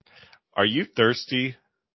Are you thirsty?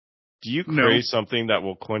 Do you crave something that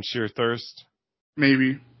will quench your thirst?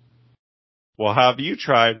 Maybe. Well, have you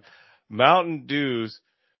tried Mountain Dew's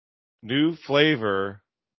new flavor,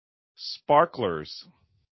 Sparklers?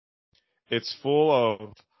 It's full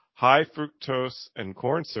of high fructose and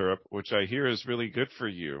corn syrup, which I hear is really good for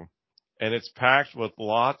you. And it's packed with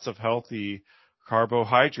lots of healthy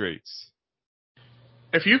carbohydrates.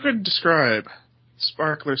 If you could describe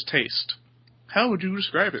Sparkler's taste, how would you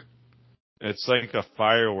describe it? It's like a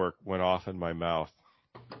firework went off in my mouth.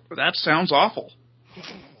 That sounds awful.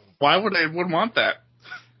 Why would I want that?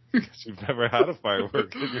 Because you've never had a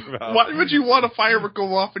firework in your mouth. Why would you want a firework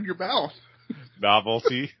go off in your mouth?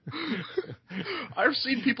 Novelty. I've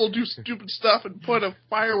seen people do stupid stuff and put a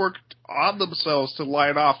firework on themselves to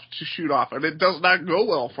light off, to shoot off, and it does not go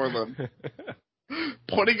well for them.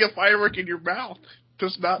 Putting a firework in your mouth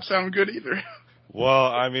does not sound good either. Well,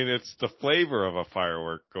 I mean, it's the flavor of a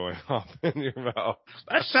firework going off in your mouth.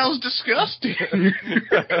 That sounds disgusting.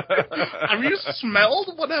 Have you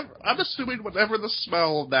smelled whatever? I'm assuming whatever the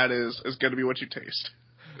smell of that is going to be what you taste.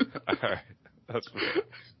 All right. That's cool.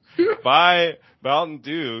 Buy Mountain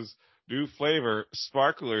Dew's new flavor,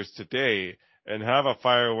 Sparklers, today and have a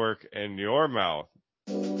firework in your mouth.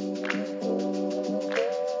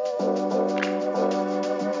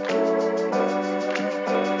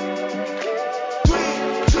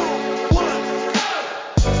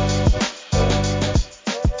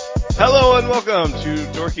 Hello and welcome to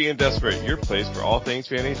Dorky and Desperate, your place for all things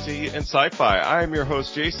fantasy and sci-fi. I am your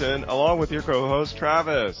host, Jason, along with your co-host,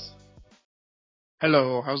 Travis.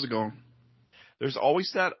 Hello, how's it going? There's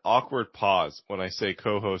always that awkward pause when I say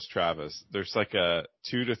co-host Travis. There's like a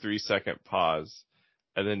 2 to 3 second pause,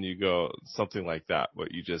 and then you go something like that,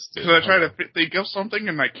 what you just did. Because I try to think of something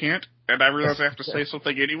and I can't, and I realize I have to say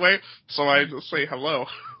something anyway, so I just say hello.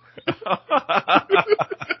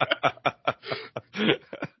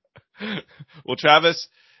 Well, Travis,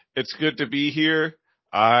 it's good to be here.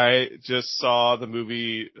 I just saw the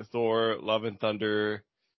movie Thor, Love and Thunder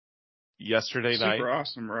yesterday night. Super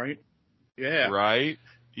awesome, right? Yeah. Right?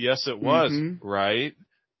 Yes, it was. Mm-hmm. Right?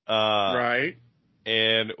 Right.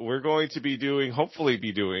 And we're going to hopefully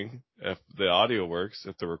be doing, if the audio works,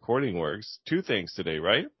 if the recording works, 2 things today,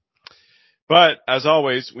 right? But, as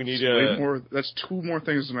always, we need That's 2 more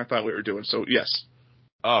things than I thought we were doing, so yes.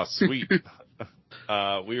 Oh, sweet.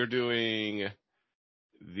 We are doing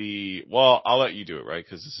I'll let you do it, right?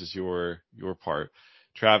 Because this is your part.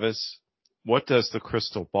 Travis, what does the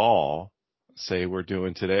crystal ball say we're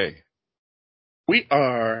doing today? We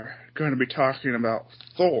are going to be talking about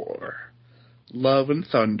Thor, Love and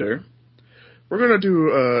Thunder. We're going to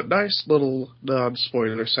do a nice little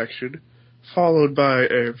non-spoiler section, followed by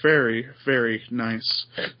a very, very nice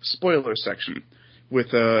spoiler section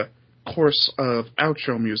with a course of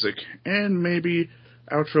outro music and maybe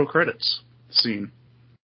outro credits scene.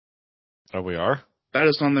 Oh, we are? That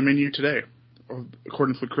is on the menu today,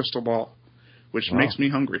 according to the crystal ball, which makes me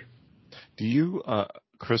hungry. Do you,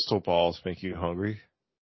 crystal balls make you hungry?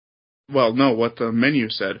 Well, no, what the menu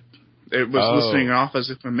said. It was listening off as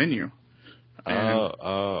if a menu.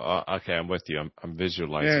 Okay, I'm with you. I'm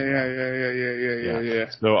visualizing. Yeah.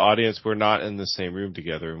 So, audience, we're not in the same room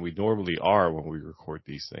together, and we normally are when we record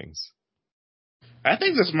these things. I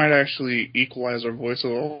think this might actually equalize our voice a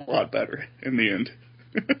lot better in the end.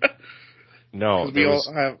 No,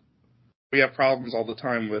 we have problems all the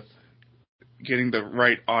time with getting the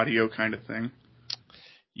right audio kind of thing.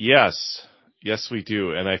 Yes, we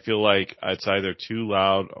do, and I feel like it's either too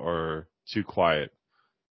loud or too quiet.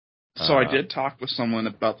 So I did talk with someone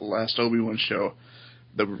about the last Obi-Wan show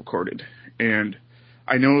that we recorded, and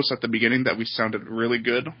I noticed at the beginning that we sounded really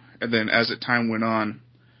good, and then as time went on,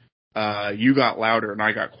 you got louder and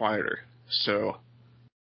I got quieter. So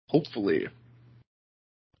hopefully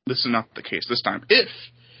this is not the case this time. If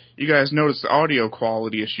you guys notice the audio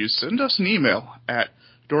quality issues, send us an email at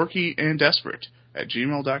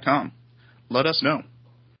dorkyanddesperate@gmail.com. Let us know.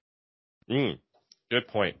 Good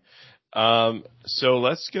point. So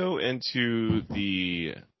let's go into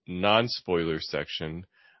the non-spoiler section.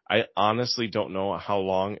 I honestly don't know how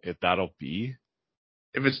long that'll be.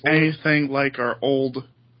 If it's anything like our old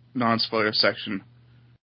non-spoiler section,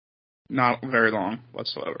 not very long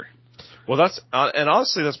whatsoever. Well, and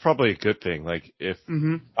honestly, that's probably a good thing. Like, if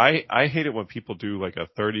I hate it when people do like a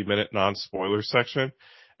 30-minute non-spoiler section,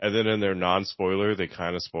 and then in their non-spoiler they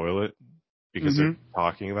kind of spoil it because they're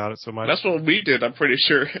talking about it so much. That's what we did, I'm pretty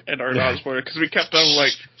sure, in our non-spoiler, because we kept on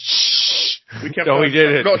like we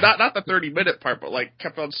did it. No, not the 30-minute part, but like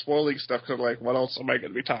kept on spoiling stuff because like, what else am I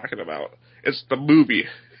going to be talking about? It's the movie.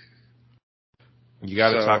 You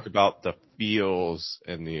got to So talk about the feels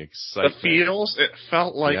and the the excitement. feels, it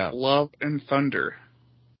felt like Love and Thunder.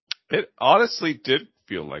 It honestly did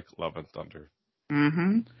feel like Love and Thunder.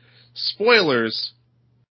 Mm-hmm. Spoilers.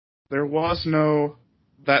 There was no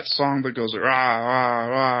that song that goes rah rah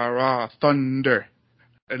rah rah thunder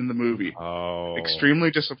in the movie. Oh,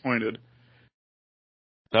 Extremely disappointed.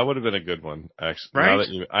 that would have been a good one, actually. Now Right?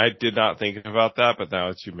 that I did not think about that, but now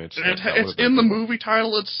that you mentioned it, that would It's have been in a the good one. movie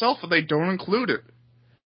title itself, and they don't include it.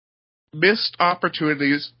 Missed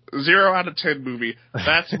opportunities. 0 out of 10 movie.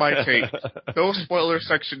 That's my take. No spoiler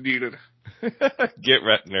section needed. Get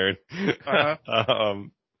ret, nerd.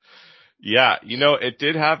 Yeah, it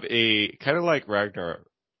did have a kind of like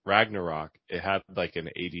Ragnarok. It had like an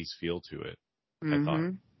 80s feel to it, I thought.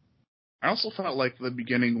 Mm-hmm. I also felt like the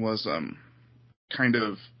beginning was kind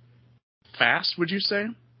of fast. Would you say?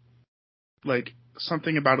 Like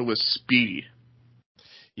something about it was speedy.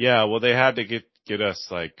 Yeah, well, they had to get us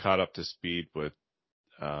like caught up to speed with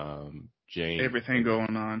Jane. Everything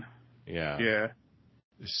going on. Yeah. Yeah.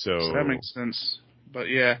 So that So makes sense. But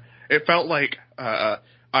yeah, it felt like I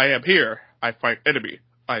am here, I fight enemy,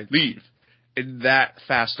 I leave. In that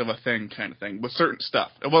fast of a thing kind of thing with certain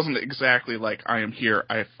stuff. It wasn't exactly like I am here,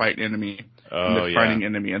 I fight enemy, and they're fighting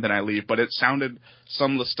enemy, and then I leave. But it sounded,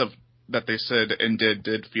 some of the stuff that they said and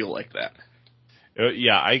did feel like that.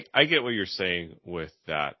 Yeah, I get what you're saying with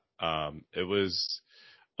that. It was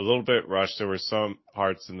a little bit rushed. There were some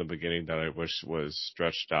parts in the beginning that I wish was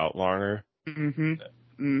stretched out longer. Mm-hmm.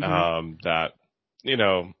 Mm-hmm. That,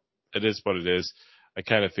 it is what it is. I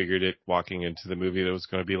kind of figured it walking into the movie that it was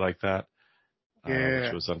going to be like that, which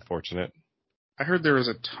Yeah. was unfortunate. I heard there was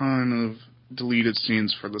a ton of deleted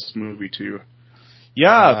scenes for this movie too.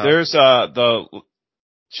 Yeah, there's the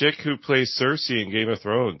chick who plays Cersei in Game of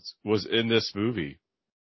Thrones was in this movie.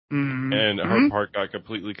 Mm-hmm. And her part got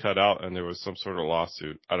completely cut out, and there was some sort of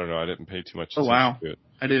lawsuit. I don't know. I didn't pay too much Oh attention wow, to it.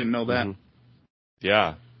 I didn't know that.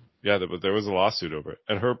 Yeah, but there was a lawsuit over it,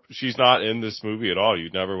 and she's not in this movie at all. You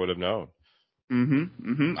never would have known.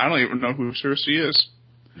 Mm-hmm. Mm-hmm. I don't even know who Cersei is.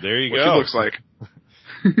 There you What go. she looks like.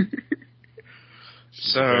 She's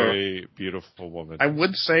a So very beautiful woman. I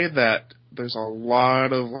would say that there's a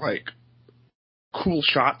lot of cool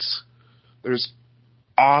shots. There's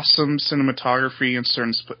awesome cinematography in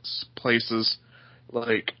certain places.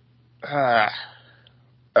 Like at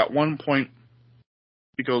one point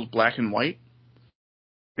it goes black and white,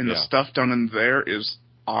 and the stuff done in there is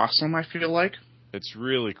awesome. I feel like it's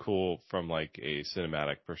really cool from like a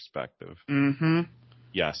cinematic perspective. Mm-hmm.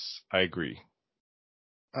 Yes, I agree.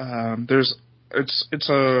 It's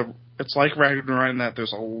like Ragnarok in that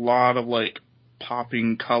there's a lot of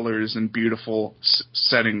popping colors and beautiful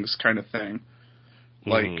settings kind of thing.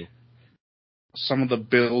 Like some of the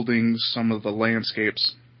buildings, some of the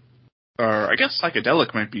landscapes are, I guess,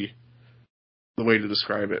 psychedelic might be the way to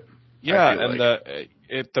describe it. Yeah, and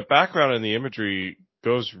the background and the imagery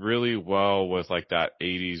goes really well with like that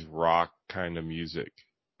 80s rock kind of music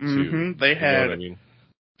too. Mm-hmm. They had, you know what I mean?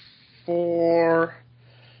 4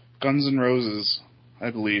 Guns N' Roses, I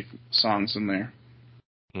believe, songs in there.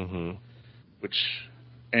 Mm-hmm.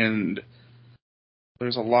 And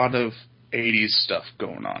there's a lot of 80s stuff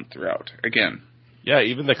going on throughout. Again. Yeah,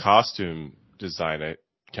 even the costume design, it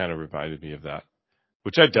kind of reminded me of that,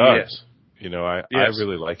 which I dug. Yes. I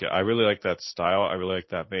really like it. I really like that style. I really like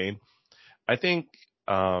that vein. I think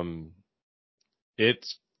it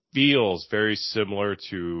feels very similar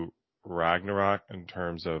to Ragnarok in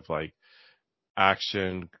terms of like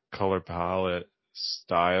action, color palette,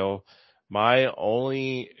 style. My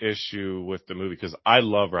only issue with the movie, because I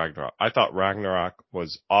love Ragnarok. I thought Ragnarok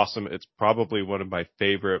was awesome. It's probably one of my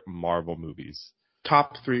favorite Marvel movies.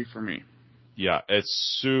 Top 3 for me. Yeah,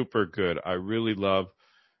 it's super good. I really love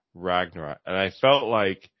Ragnarok. And I felt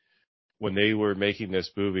like when they were making this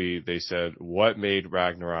movie, they said, what made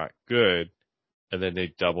Ragnarok good? And then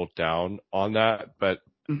they doubled down on that. But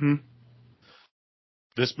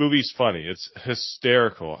this movie's funny. It's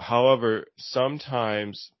hysterical. However,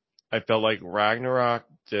 sometimes I felt like Ragnarok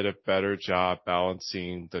did a better job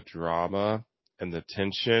balancing the drama and the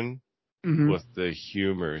tension with the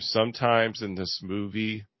humor. Sometimes in this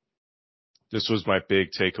movie, this was my big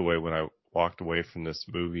takeaway when I walked away from this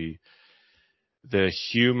movie. The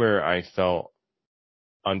humor I felt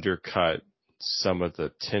undercut some of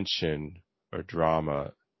the tension or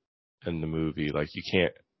drama in the movie. Like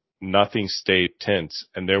nothing stayed tense,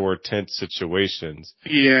 and there were tense situations.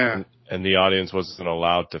 Yeah. And the audience wasn't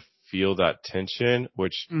allowed to feel that tension,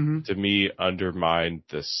 which to me undermined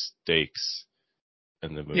the stakes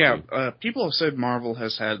in the movie. Yeah, people have said Marvel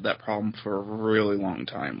has had that problem for a really long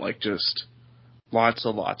time. Like just lots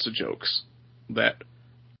of jokes. that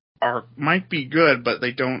might be good, but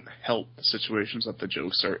they don't help the situations that the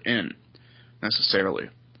jokes are in necessarily.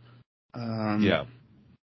 Yeah.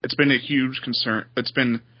 It's been a huge concern. It's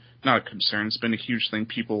been not a concern. It's been a huge thing.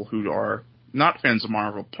 People who are not fans of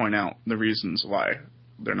Marvel point out the reasons why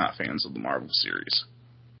they're not fans of the Marvel series.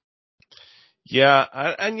 Yeah,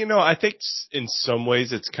 and I think in some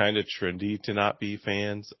ways it's kind of trendy to not be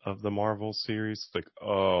fans of the Marvel series. Like,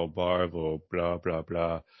 oh, Marvel, blah, blah,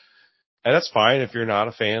 blah. And that's fine if you're not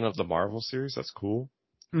a fan of the Marvel series. That's cool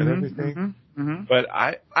and everything. But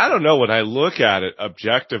I don't know. When I look at it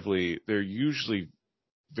objectively, they're usually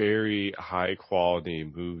very high quality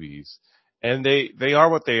movies. And they are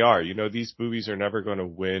what they are. These movies are never going to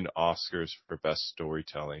win Oscars for best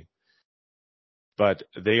storytelling. But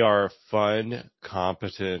they are fun,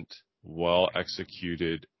 competent,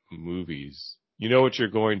 well-executed movies. You know what you're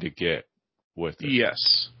going to get with it.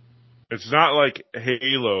 Yes. It's not like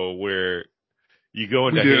Halo where you go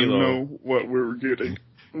into Halo. We didn't Halo. know what we were getting.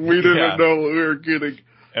 We didn't know what we were getting.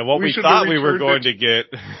 And what we thought we were going to get,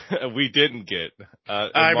 we didn't get.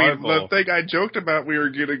 I mean, the thing I joked about we were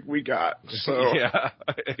getting, we got. So yeah,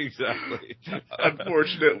 exactly.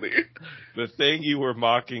 Unfortunately. The thing you were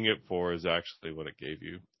mocking it for is actually what it gave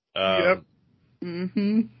you. Yep.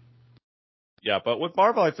 Yeah, but with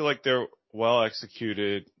Marvel, I feel like they're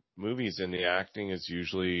well-executed movies, and the acting is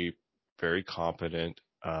usually very competent.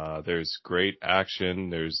 There's great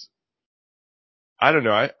action. I don't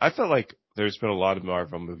know, I felt like there's been a lot of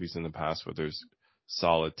Marvel movies in the past where there's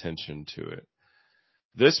solid tension to it.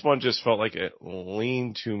 This one just felt like it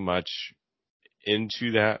leaned too much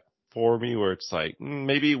into that for me, where it's like,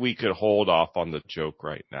 maybe we could hold off on the joke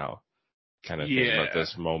right now, kind of thing. Let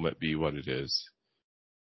this moment be what it is.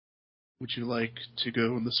 Would you like to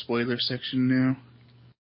go in the spoiler section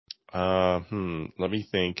now? Let me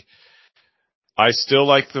think. I still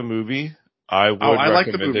like the movie. I would recommend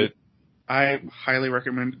like the movie. it. I highly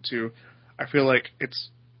recommend it too. I feel like it's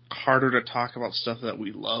harder to talk about stuff that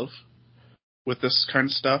we love with this kind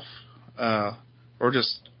of stuff. I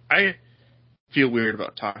feel weird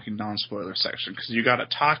about talking non-spoiler section because you got to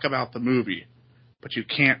talk about the movie, but you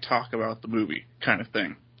can't talk about the movie kind of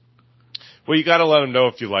thing. Well, you got to let them know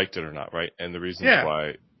if you liked it or not, right? And the reasons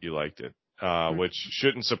why you liked it, which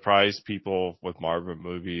shouldn't surprise people with Marvel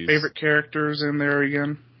movies. Favorite characters in there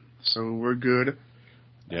again, so we're good.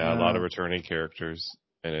 Yeah, a lot of returning characters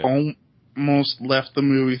in it. Almost left the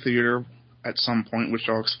movie theater at some point, which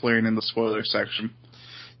I'll explain in the spoiler section.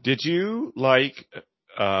 Did you like?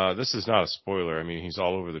 This is not a spoiler. I mean, he's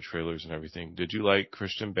all over the trailers and everything. Did you like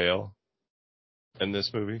Christian Bale in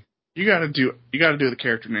this movie? You gotta do the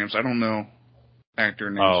character names. I don't know actor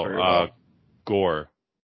names very well. Gore,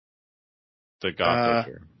 the goth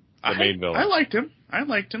Joker, the main villain. I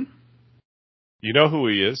liked him. You know who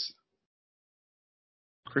he is?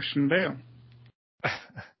 Christian Bale.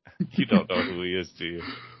 You don't know who he is, do you?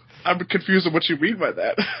 I'm confused on what you mean by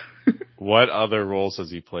that. What other roles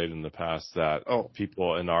has he played in the past that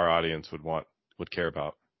people in our audience would care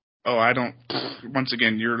about? Oh, I don't. Once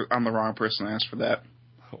again, I'm the wrong person to ask for that.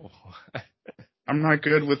 I'm not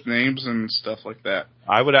good with names and stuff like that.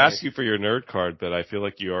 I would ask you for your nerd card, but I feel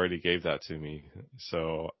like you already gave that to me.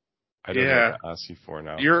 So I don't know what to ask you for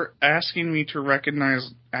now. You're asking me to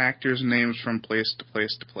recognize actors' names from place to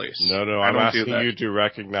place to place. No, I'm asking you to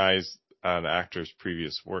recognize an actor's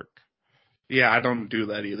previous work. Yeah, I don't do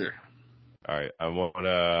that either. All right, I want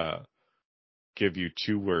to give you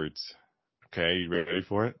 2 words. Okay, you ready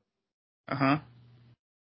for it? Uh-huh.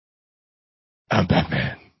 I'm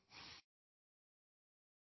Batman.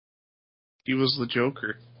 He was the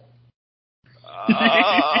Joker.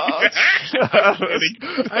 I'm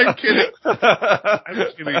kidding.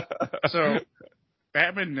 So,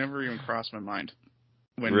 Batman never even crossed my mind.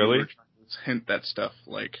 When really? You were trying to hint that stuff.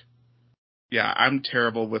 Like, yeah, I'm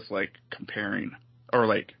terrible with, like, comparing or,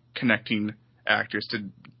 like, connecting actors to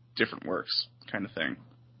different works kind of thing.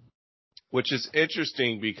 Which is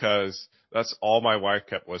interesting because that's all my wife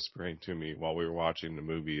kept whispering to me while we were watching the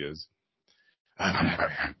movie is, I'm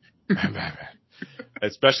Batman. I'm Batman.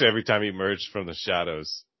 Especially every time he emerged from the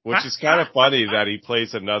shadows. Which is kind of funny that he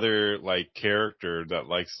plays another, like, character that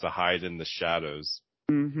likes to hide in the shadows.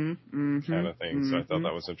 Kind of thing. So I thought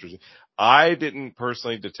that was interesting. I didn't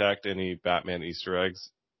personally detect any Batman Easter eggs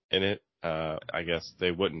in it. I guess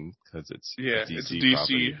they wouldn't because it's a DC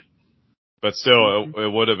property. But still,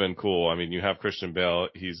 it would have been cool. I mean, you have Christian Bale.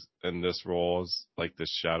 He's in this role as like this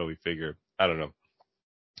shadowy figure. I don't know.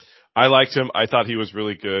 I liked him. I thought he was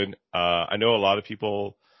really good. I know a lot of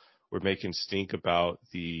people were making stink about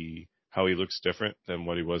how he looks different than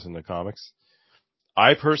what he was in the comics.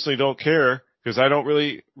 I personally don't care because I don't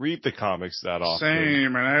really read the comics that often.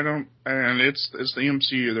 Same, and it's the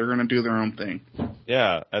MCU. They're going to do their own thing.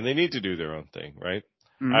 Yeah, and they need to do their own thing, right?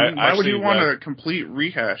 Mm-hmm. Why would you want a complete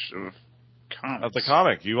rehash of comics? Of the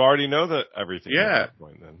comic, you already know that everything at that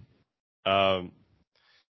point. Then,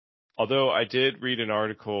 although I did read an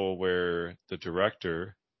article where the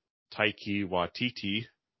director Taika Waititi,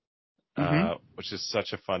 which is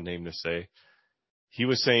such a fun name to say, he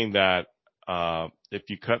was saying that if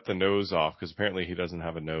you cut the nose off, because apparently he doesn't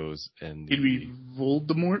have a nose, and he'd be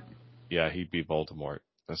Voldemort. Yeah, he'd be Voldemort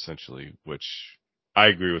essentially, which I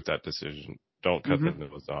agree with that decision. Don't cut the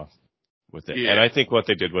nose off with it. Yeah. And I think what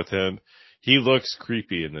they did with him, he looks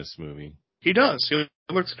creepy in this movie. He does. He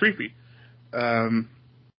looks creepy. And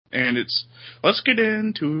let's get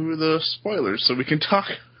into the spoilers so we can talk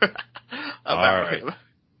about him.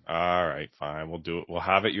 All right, fine. We'll do it. We'll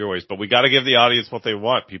have it your ways, but we got to give the audience what they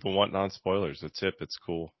want. People want non-spoilers. It's hip. It's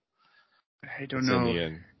cool. I don't know,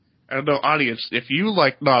 audience. If you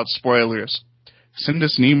like non-spoilers, send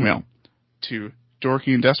us an email to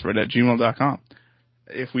dorkyandesperate@gmail.com.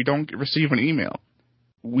 If we don't receive an email,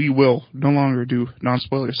 we will no longer do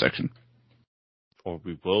non-spoiler section. Or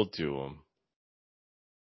we will do them.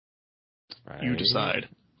 Right? You decide.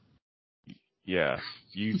 Yeah,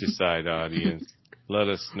 you decide, audience. Let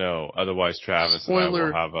us know. Otherwise, Travis and I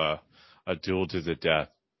will have a duel to the death.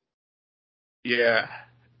 Yeah.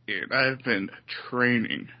 And I've been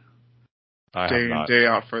training day in, day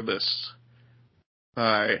out for this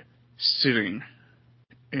by sitting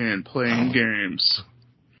and playing games.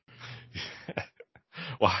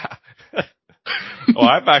 Well,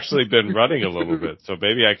 I've actually been running a little bit, so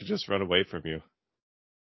maybe I could just run away from you.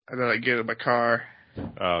 And then I get in my car.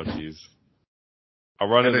 Oh, jeez. I'll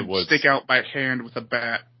run in the woods. Stick out my hand with a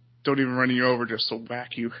bat. Don't even run you over, just to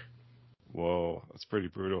whack you. Whoa, that's pretty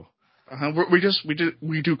brutal.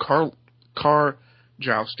 We do car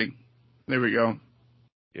jousting. There we go.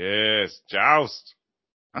 Yes, joust.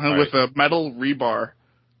 With a metal rebar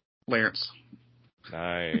lance.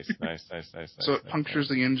 Nice. So it punctures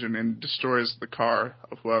the engine and destroys the car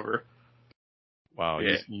of whoever. Wow,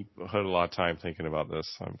 yeah. You put a lot of time thinking about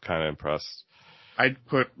this. I'm kind of impressed. I'd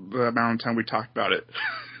put the amount of time we talked about it.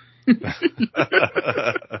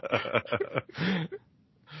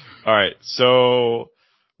 All right, so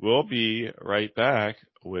we'll be right back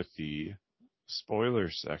with the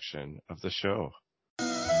spoiler section of the show.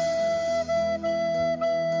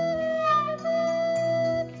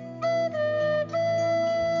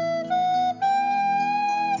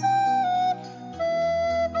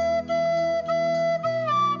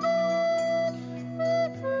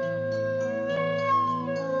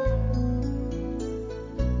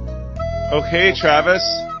 Okay, Travis,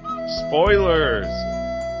 spoilers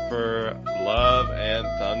for Love and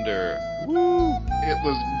Thunder. Woo! It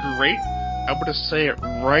was great. I'm going to say it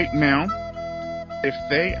right now. If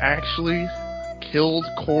they actually killed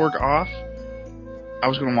Korg off, I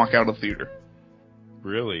was going to walk out of the theater.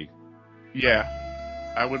 Really? Yeah.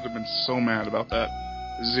 I would have been so mad about that.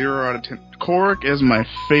 0 out of 10. Korg is my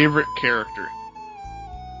favorite character.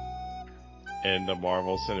 In the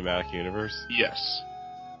Marvel Cinematic Universe? Yes.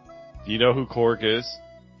 Do you know who Korg is?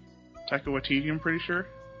 Taika Waititi, I'm pretty sure.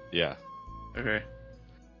 Yeah. Okay.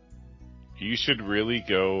 You should really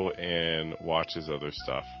go and watch his other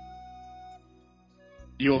stuff.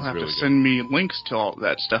 You'll have to send me links to all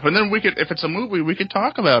that stuff. And then if it's a movie, we could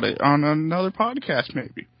talk about it on another podcast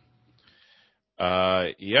maybe.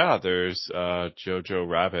 Yeah, there's Jojo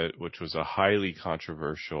Rabbit, which was a highly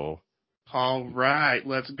controversial. All right,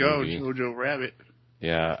 let's go, movie. Jojo Rabbit.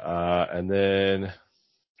 Yeah, and then I'm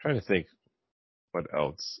trying to think what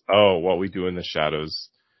else. Oh, What We Do in the Shadows.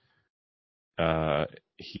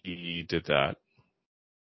 He did that.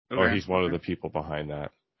 Okay. Or he's one of the people behind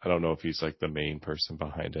that. I don't know if he's like the main person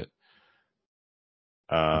behind it.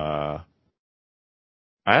 I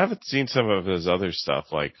haven't seen some of his other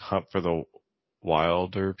stuff, like Hunt for the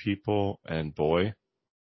Wilder People and Boy.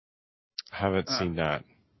 I haven't seen that.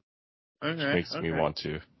 Okay. Which makes me want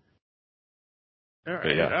to. All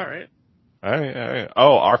right, yeah. All right.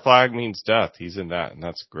 Oh, Our Flag Means Death. He's in that, and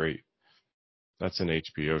that's great. That's an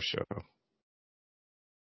HBO show.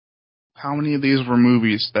 How many of these were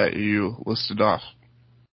movies that you listed off?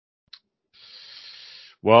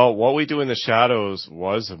 Well, What We Do in the Shadows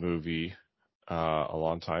was a movie a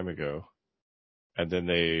long time ago. And then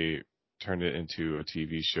they turned it into a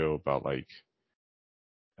TV show about like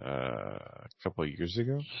a couple of years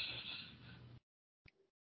ago.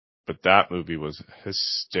 But that movie was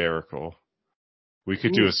hysterical. We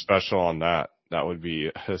could do a special on that. That would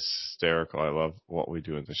be hysterical. I love What We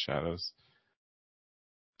Do in the Shadows.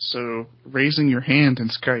 So raising your hand in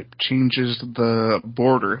Skype changes the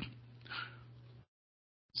border.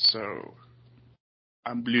 So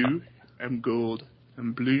I'm blue, I'm gold,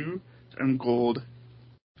 I'm blue, I'm gold.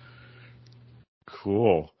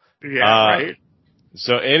 Cool. Yeah, right?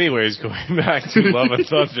 So anyways, going back to Love and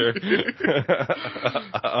Thunder.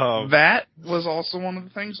 That was also one of the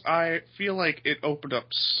things. I feel like it opened up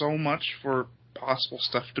so much for possible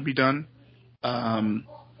stuff to be done. And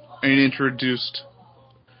introduced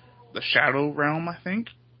the Shadow Realm, I think.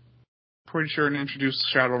 Pretty sure it introduced the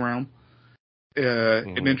Shadow Realm.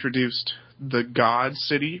 It introduced the God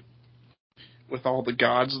City with all the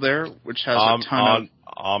gods there, which has a ton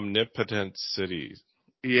of omnipotent cities.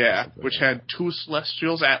 Yeah, which had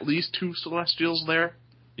at least two celestials there.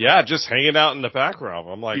 Yeah, just hanging out in the background.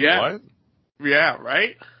 I'm like, what? Yeah,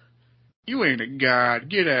 right? You ain't a god.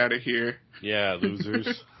 Get out of here. Yeah,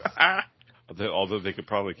 losers. Although they could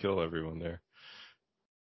probably kill everyone there.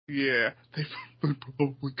 Yeah, they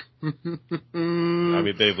probably could. I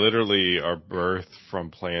mean, they literally are birthed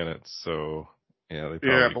from planets, so yeah, they probably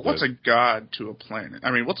Yeah, but could. what's a god to a planet?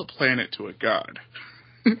 I mean, what's a planet to a god?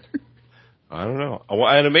 I don't know.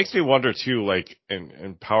 And it makes me wonder, too, like,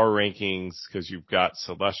 in power rankings, because you've got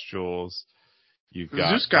Celestials, you've got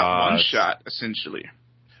Zeus got gods. one shot, essentially.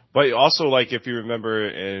 But also, like, if you remember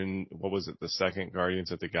in, what was it, the second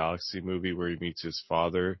Guardians of the Galaxy movie where he meets his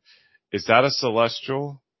father, is that a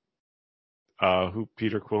Celestial? Who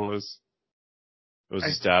Peter Quill is? Was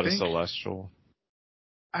his dad a Celestial?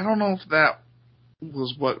 I don't know if that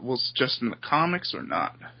was what was just in the comics or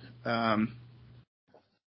not. Yeah.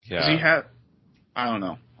 Because he had... I don't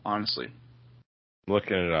know, honestly. I'm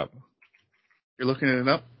looking it up. You're looking it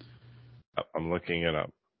up? I'm looking it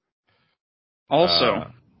up.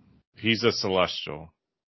 Also... he's a Celestial.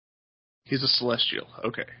 He's a Celestial.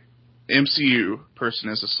 Okay. MCU person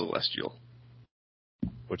is a Celestial.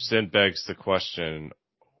 Which then begs the question,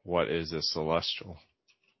 what is a Celestial?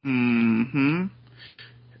 I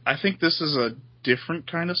think this is a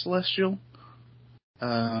different kind of Celestial.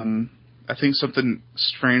 I think something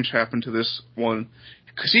strange happened to this one.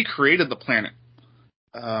 Because he created the planet.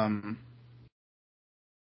 And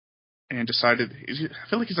decided... I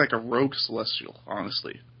feel like he's like a rogue Celestial,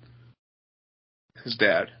 honestly. His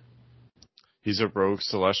dad. He's a rogue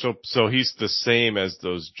Celestial? So he's the same as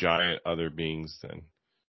those giant other beings, then?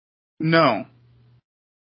 No.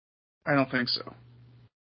 I don't think so.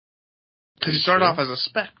 Because he started off as a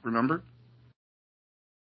speck, remember?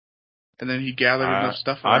 And then he gathered enough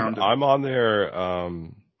stuff around him. I'm on their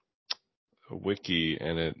wiki,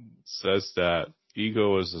 and it says that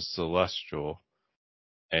Ego is a Celestial,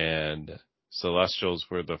 and Celestials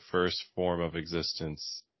were the first form of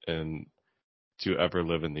existence to ever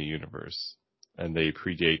live in the universe, and they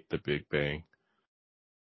predate the Big Bang.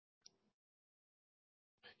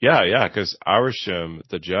 Yeah, because Arishem,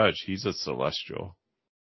 the judge, he's a Celestial.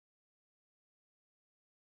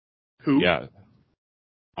 Who? Yeah.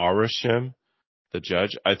 Arishem, the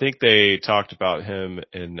judge. I think they talked about him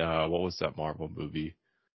in, what was that Marvel movie?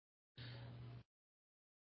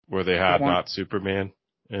 Where they had not Superman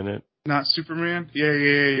in it. Not Superman?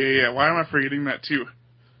 Yeah. Why am I forgetting that too?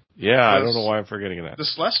 Yeah, I don't know why I'm forgetting that. The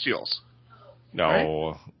Celestials. No,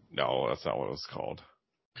 right? No, that's not what it was called.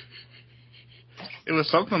 It was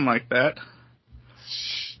something like that.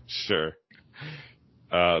 Sure.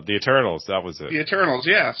 The Eternals, that was it. The Eternals,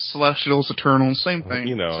 yeah. Celestials, Eternals, same thing.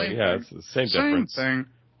 You know, same yeah, thing. It's the same difference. Same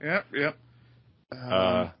thing. Yep.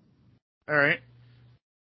 Alright.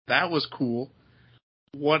 That was cool.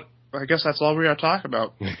 I guess that's all we gotta talk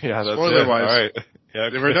about. Yeah, that's Spoiler it. wise. Alright. Yeah,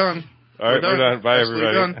 we're done. Alright, we're done. Bye, Absolutely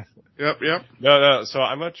everybody. Done. Yep. No, so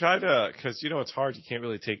I'm gonna try to, cause it's hard, you can't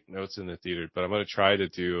really take notes in the theater, but I'm gonna try to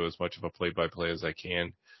do as much of a play-by-play as I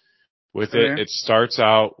can with it. It starts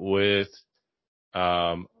out with,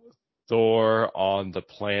 Thor on the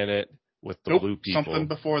planet with the blue people. Something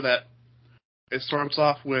before that. It starts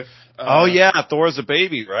off with... Thor's a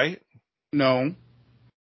baby, right? No.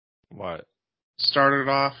 What? Started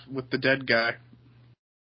off with the dead guy.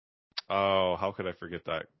 Oh, how could I forget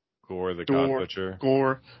that? Gore the God Butcher.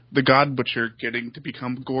 Gore the God Butcher getting to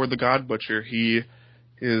become Gore the God Butcher. He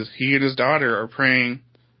and his daughter are praying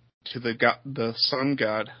to the sun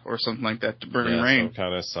god or something like that to bring rain. Some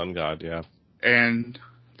kind of sun god, yeah. And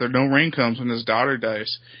no rain comes when his daughter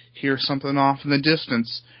dies. Hears something off in the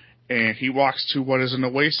distance, and he walks to what is an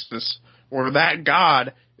oasis where that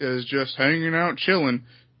god is just hanging out, chilling,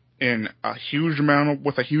 with a huge amount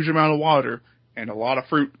of water and a lot of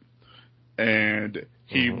fruit. And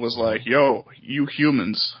he was like, "Yo, you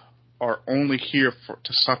humans are only here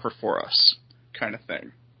to suffer for us," kind of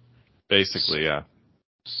thing. Basically, yeah.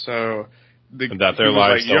 So And that he their was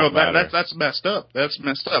lives like, yo, don't matter. that's messed up. That's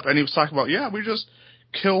messed up. And he was talking about, yeah, we just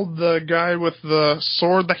killed the guy with the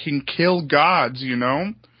sword that can kill gods,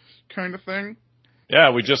 kind of thing.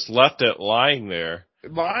 Yeah, we just left it lying there.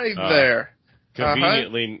 Lying there.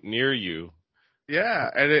 Conveniently near you. Yeah,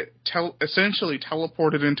 and it essentially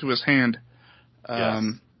teleported into his hand. Yes.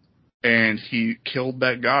 And he killed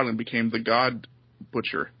that god and became the god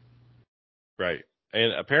butcher. Right.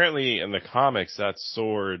 And apparently in the comics, that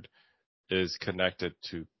sword is connected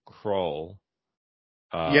to Krull.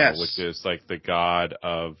 Yes. Which is like the god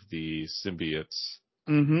of the symbiotes.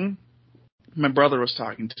 Mm-hmm. My brother was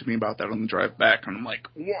talking to me about that on the drive back, and I'm like,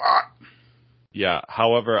 what? Yeah.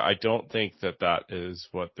 However, I don't think that is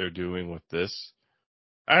what they're doing with this.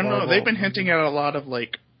 I don't know. They've been movie. hinting at a lot of,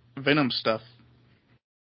 like, Venom stuff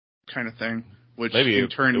kind of thing, which Maybe in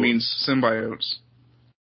turn means symbiotes.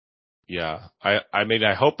 Yeah. I mean,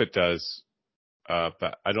 I hope it does.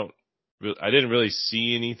 But I didn't really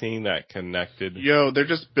see anything that connected. Yo, they're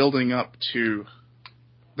just building up to...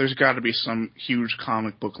 There's got to be some huge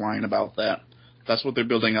comic book line about that. That's what they're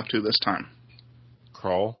building up to this time.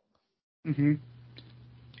 Krull? Mm-hmm.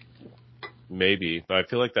 Maybe, but I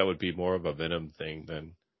feel like that would be more of a Venom thing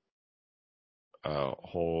than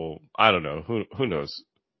whole. I don't know. Who knows?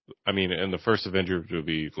 I mean, in the first Avengers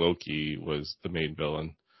movie, Loki was the main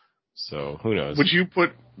villain, so who knows? Would you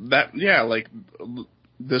put that? Yeah, like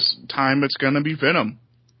this time it's gonna be Venom,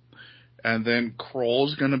 and then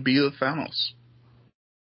Krull's gonna be the Thanos.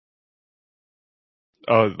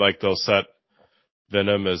 Oh, like they'll set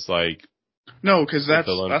Venom as like no, because that's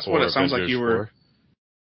what it sounds Avengers like you were.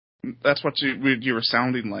 4. That's what you were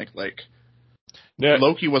sounding like. Like No,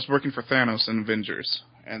 Loki was working for Thanos in Avengers,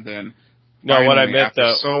 and then no. What I meant after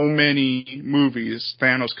though, so many movies,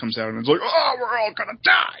 Thanos comes out and it's like, oh, we're all gonna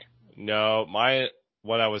die. no,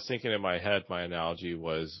 what I was thinking in my head, my analogy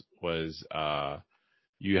was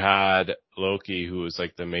you had Loki, who was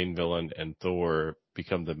like the main villain, and Thor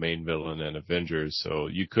become the main villain in Avengers. So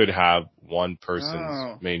you could have one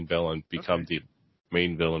person's main villain become the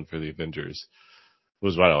main villain for the Avengers.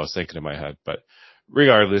 Was what I was thinking in my head. But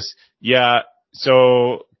regardless, yeah.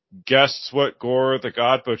 So guess what Gore the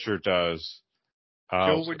God Butcher does?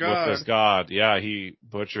 Kills a god. With this god. Yeah, he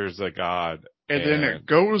butchers a god. And then it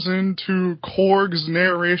goes into Korg's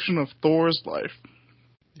narration of Thor's life.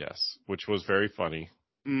 Yes, which was very funny.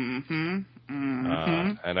 Mm-hmm.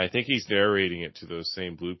 Mm-hmm. And I think he's narrating it to those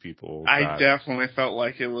same blue people. I definitely felt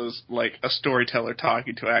like it was like a storyteller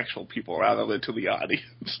talking to actual people rather than to the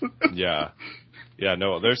audience. Yeah. Yeah,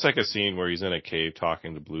 no, there's like a scene where he's in a cave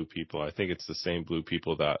talking to blue people. I think it's the same blue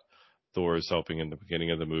people that Thor is helping in the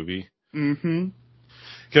beginning of the movie. Mm-hmm.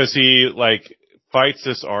 Because he, like, fights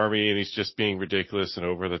this army and he's just being ridiculous and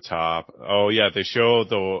over the top. Oh, yeah, they show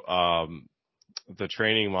the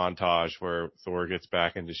training montage where Thor gets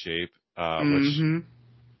back into shape, which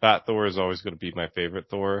Fat Thor is always going to be my favorite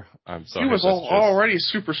Thor. I'm sorry. He was already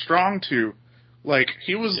super strong, too. Like,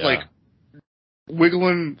 he was, like,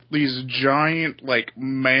 wiggling these giant, like,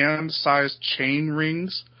 man-sized chain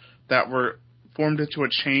rings that were formed into a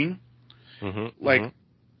chain. Mm-hmm, like,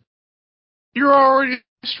 you're already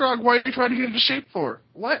strong. Why are you trying to get into shape for?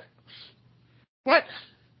 What? Does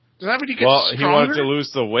that mean he gets stronger? He wanted to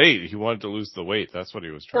lose the weight. He wanted to lose the weight. That's what he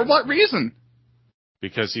was trying to do. For what reason?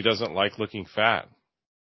 Because he doesn't like looking fat.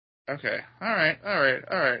 Okay. All right.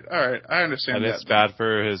 I understand and that. And it's bad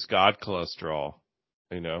for his god cholesterol,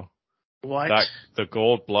 you know. What? The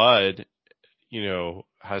gold blood,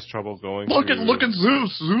 has trouble going Look through. Look at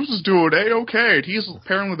Zeus. Zeus is doing A-okay. He's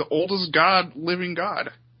apparently the oldest living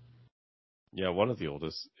god. Yeah, one of the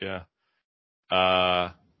oldest. Yeah.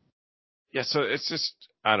 Yeah, so it's just,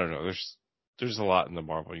 I don't know. There's a lot in the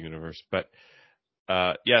Marvel universe, but,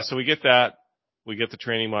 yeah, so we get that. We get the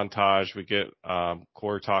training montage. We get,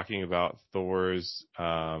 Core talking about Thor's,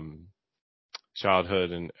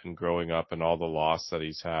 childhood and growing up and all the loss that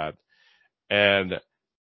he's had. And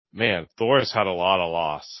man, Thor's had a lot of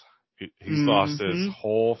loss. He's lost his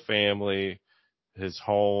whole family, his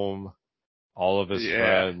home, all of his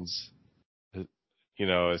friends.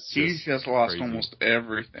 It's he's just lost crazy. Almost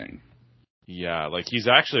everything. Yeah, like he's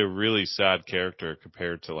actually a really sad character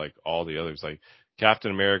compared to like all the others. Like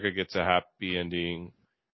Captain America gets a happy ending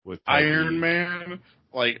with Peggy. Iron Man,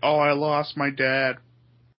 like, oh, I lost my dad.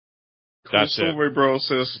 That's it. Bro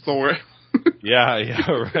says Thor. Yeah,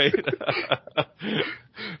 right.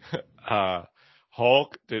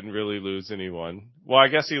 Hulk didn't really lose anyone. Well, I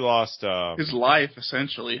guess he lost his life,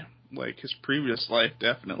 essentially. Like his previous life,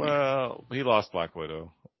 definitely. Well, he lost Black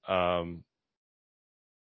Widow.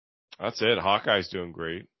 That's it. Hawkeye's doing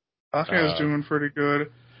great. Hawkeye's doing pretty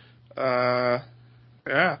good.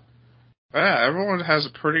 Yeah. Yeah, everyone has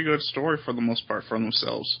a pretty good story for the most part for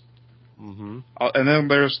themselves. Mm-hmm. And then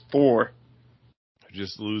there's Thor.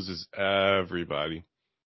 Just loses everybody.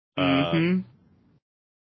 Mm-hmm.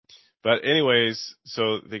 But anyways,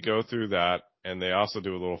 so they go through that, and they also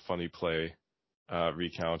do a little funny play,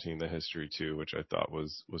 recounting the history too, which I thought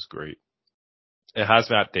was great. It has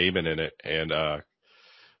Matt Damon in it, and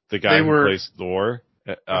the guy who plays Thor,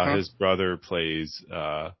 his brother plays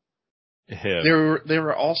him. They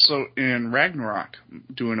were also in Ragnarok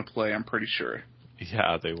doing a play, I'm pretty sure.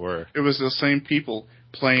 Yeah, they were. It was the same people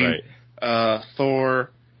playing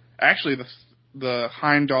Thor. Actually, the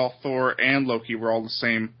Heimdall, Thor, and Loki were all the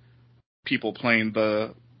same people playing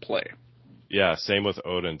the play. Yeah, same with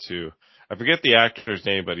Odin too. I forget the actor's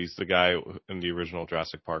name, but he's the guy in the original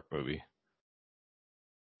Jurassic Park movie.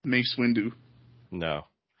 Mace Windu. No.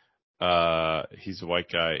 He's a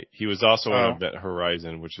white guy. He was also in Event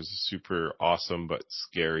Horizon, which is a super awesome but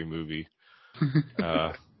scary movie.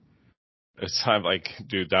 It's I'm like,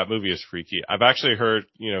 dude, that movie is freaky. I've actually heard,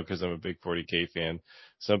 because I'm a big 40K fan,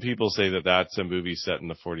 some people say that that's a movie set in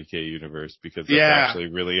the 40K universe because that's actually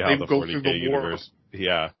really how the 40K universe.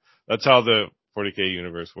 Yeah, that's how the 40K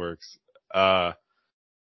universe works. Yeah,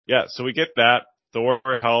 so we get that. Thor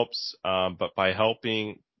helps, but by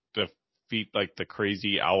helping defeat like the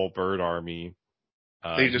crazy owl bird army,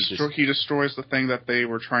 he destroys the thing that they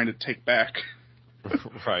were trying to take back.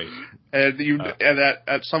 Right. And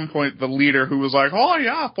at some point, the leader who was like, "Oh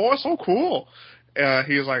yeah, Thor's so cool,"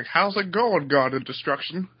 he was like, "How's it going, God of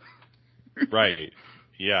Destruction?" Right.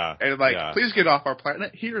 Yeah. And please get off our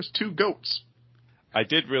planet. Here's 2 goats. I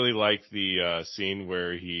did really like the scene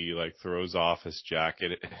where he throws off his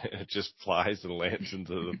jacket and it just flies and lands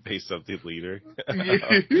into the face of the leader.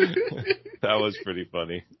 That was pretty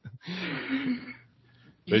funny.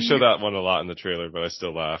 They show that one a lot in the trailer, but I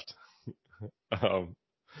still laughed.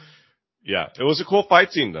 Yeah, it was a cool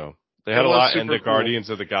fight scene though. They had a lot, and the Guardians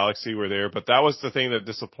of the Galaxy were there, but that was the thing that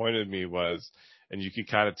disappointed me was, and you could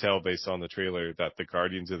kind of tell based on the trailer that the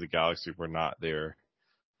Guardians of the Galaxy were not there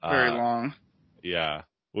very long. Yeah,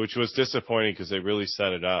 which was disappointing because they really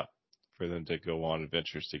set it up for them to go on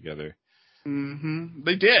adventures together. Mm-hmm.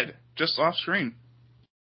 They did, just off screen.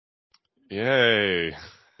 Yay.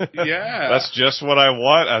 Yeah. That's just what I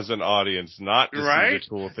want as an audience, not to see the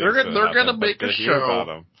cool things they're gonna make a show about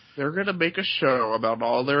them. They're gonna make a show about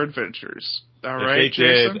all their adventures. All if right, they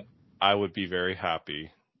Jason? did, I would be very happy.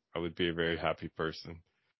 I would be a very happy person.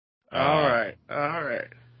 All right.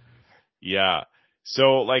 Yeah.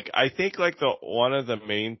 So, I think, one of the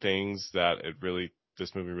main things that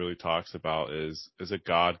this movie really talks about is a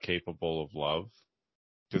God capable of love.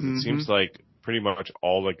 Because it seems like pretty much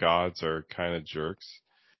all the gods are kind of jerks,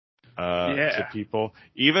 to people.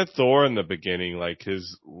 Even Thor in the beginning,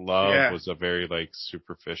 his love was a very,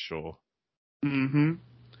 superficial kind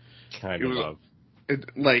of love.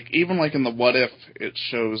 Even in the What If, it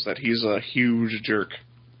shows that he's a huge jerk.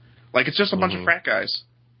 It's just a bunch of frat guys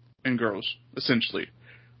and girls, essentially.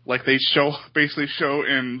 They basically show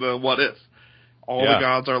in the What If, all the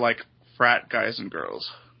gods are frat guys and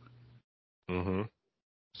girls. Mm-hmm.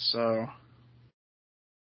 So,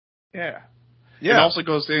 yeah. It also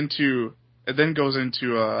goes into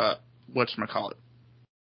whatchamacallit.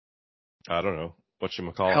 I don't know.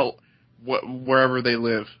 Whatchamacallit? Hell, wherever they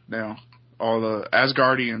live now. All the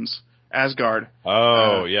Asgard.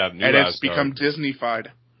 Oh, yeah, New and Asgard. It's become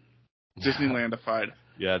Disney-fied. Disneyland-ified.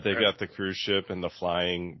 Yeah, they got the cruise ship and the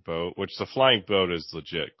flying boat, which the flying boat is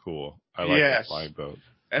legit cool. I like the flying boat.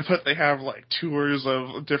 But they have, tours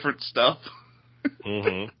of different stuff.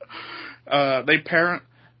 Mm-hmm. They parent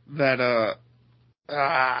that,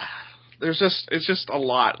 it's just a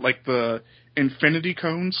lot. The infinity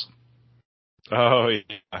cones. Oh,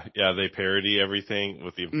 yeah, they parody everything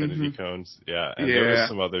with the infinity cones. Yeah, and there was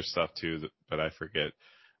some other stuff too, but I forget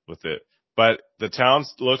with it. But the town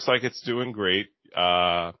looks like it's doing great.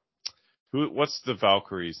 What's the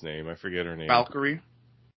Valkyrie's name? I forget her name. Valkyrie.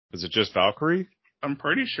 Is it just Valkyrie? I'm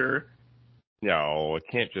pretty sure. No, it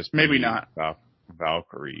can't just be. Maybe not.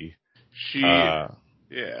 Valkyrie. Yeah.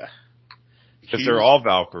 Because they're all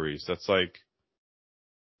Valkyries. That's the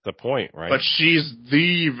point, right? But she's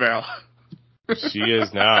the Val. She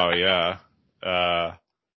is now, yeah.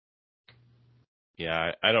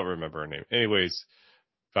 Yeah, I don't remember her name. Anyways,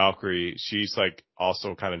 Valkyrie, she's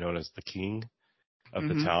also kind of known as the king of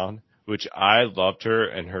the town, which I loved her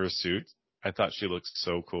and her suit. I thought she looked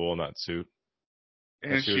so cool in that suit.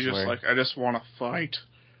 And she just wearing. I just want to fight.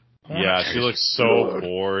 Yeah, she looks so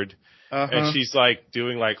bored. And she's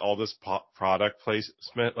doing all this product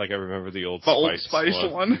placement. I remember the Old Spice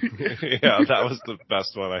one. Yeah, that was the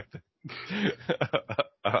best one, I think.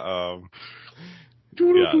 Yeah.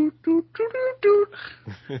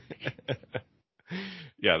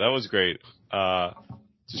 Yeah, that was great. So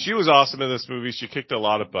she was awesome in this movie. She kicked a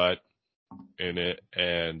lot of butt in it.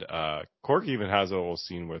 And Cork even has a little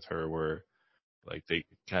scene with her where like they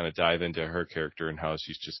kind of dive into her character and how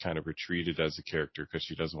she's just kind of retreated as a character because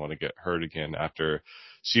she doesn't want to get hurt again after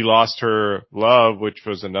she lost her love, which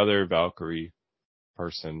was another Valkyrie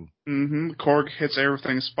person. Mm-hmm. Korg hits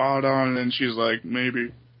everything spot on, and she's like,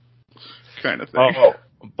 maybe, kind of thing. Oh,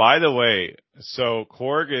 by the way, so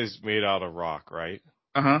Korg is made out of rock, right?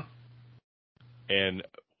 Uh-huh. And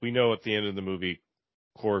we know at the end of the movie,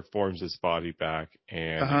 Korg forms his body back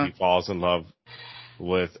and he falls in love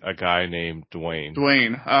with a guy named Dwayne.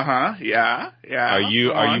 Dwayne. Uh-huh. Yeah. Are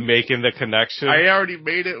you making the connection? I already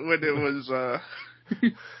made it when it was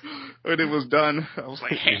when it was done. I was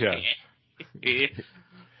like, yeah.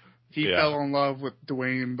 He fell in love with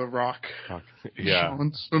Dwayne the Rock. Yeah.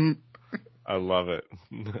 Johnson. I love it.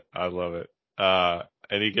 I love it.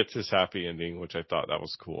 And he gets his happy ending, which I thought that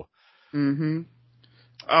was cool. Mm-hmm.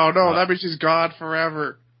 Oh no, that means he's gone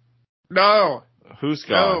forever. No. Who's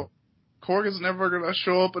gone? No. Korg is never gonna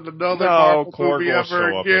show up in another Marvel movie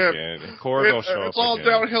ever again. Korg will show up It's all again.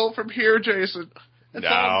 downhill from here, Jason. It's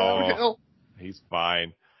all downhill. He's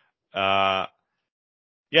fine.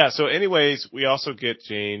 Yeah, so anyways, we also get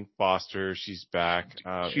Jane Foster. She's back.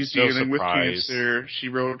 She's dealing with cancer. She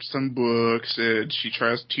wrote some books, and she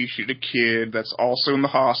tries to teach it a kid that's also in the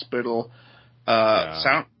hospital.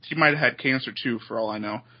 He might have had cancer, too, for all I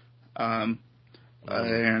know.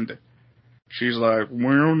 And she's like,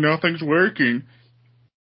 well, nothing's working.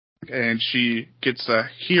 And she gets a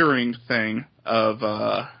hearing thing of,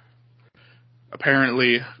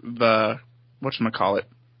 apparently the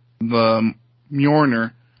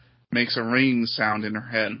Mjolnir makes a ringing sound in her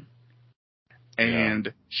head.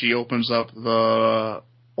 And she opens up the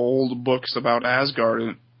old books about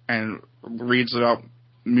Asgard and reads about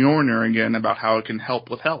Mjolnir again, about how it can help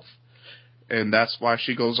with health. And that's why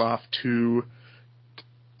she goes off to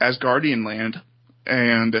Asgardian land.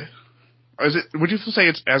 And would you say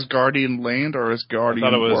it's Asgardian land or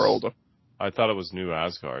Asgardian world? I thought it was New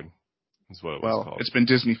Asgard. Is what it was called. It's been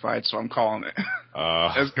Disneyfied, so I'm calling it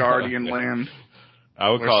Asgardian land. I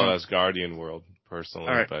would call it Asgardian world,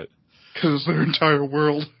 personally, but because it's their entire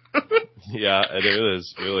world. Yeah, it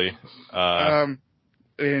is, really.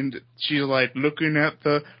 And she's like looking at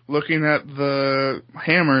the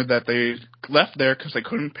hammer that they left there because they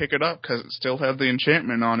couldn't pick it up because it still had the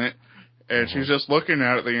enchantment on it. And she's just looking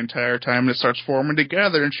at it the entire time, and it starts forming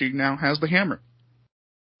together, and she now has the hammer.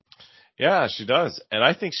 Yeah, she does. And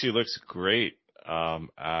I think she looks great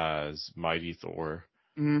as Mighty Thor.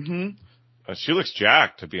 Mm-hmm. She looks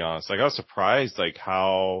jacked, to be honest. Like, I was surprised, like,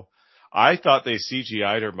 how... I thought they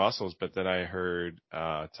CGI'd her muscles, but then I heard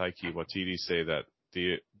Taika Waititi say that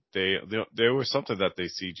there was something that they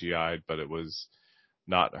CGI'd, but it was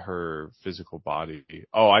not her physical body.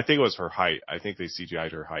 Oh, I think it was her height. I think they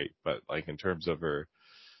CGI'd her height, but like in terms of her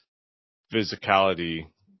physicality,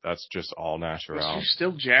 that's just all natural. Was she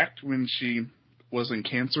still jacked when she was in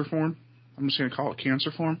cancer form? I'm just going to call it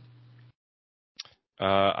cancer form.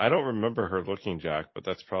 I don't remember her looking jacked, but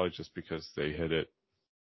that's probably just because they hit it.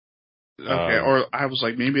 Okay, or I was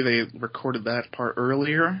like, maybe they recorded that part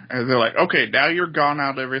earlier, and they're like, okay, now you're gone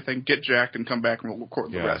out of everything, get jacked and come back and we'll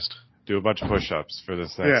record the rest. Do a bunch of push-ups for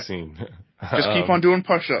this next scene. Just keep on doing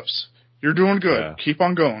push-ups. You're doing good. Yeah. Keep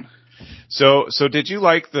on going. So did you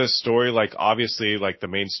like the story? Like, obviously, like, the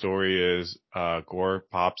main story is, Gore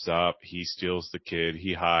pops up, he steals the kid,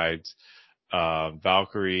 he hides,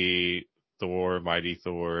 Valkyrie, Thor, Mighty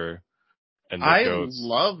Thor, and the goats. I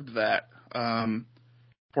loved that.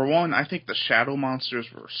 For one, I think the shadow monsters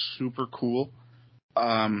were super cool.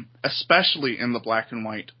 Especially in the black and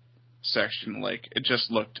white section. Like, it just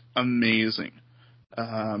looked amazing.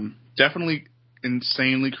 Definitely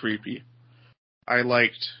insanely creepy. I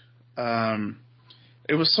liked,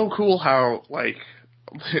 it was so cool how, like,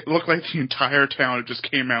 it looked like the entire town just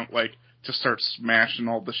came out, like, to start smashing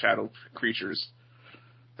all the shadow creatures.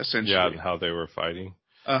 Essentially. Yeah, and how they were fighting.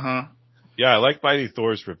 Uh-huh. Yeah, I like Mighty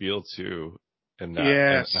Thor's reveal, too. And that,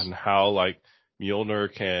 yes. and how, like,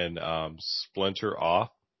 Mjolnir can, splinter off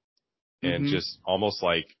and just almost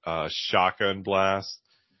like, shotgun blast.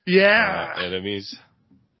 Yeah. Enemies.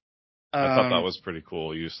 I thought that was pretty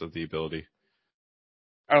cool use of the ability.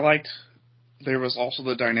 I liked, there was also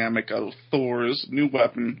the dynamic of Thor's new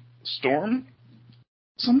weapon, Storm?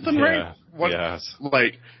 Something, right? Yes.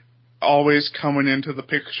 Like, always coming into the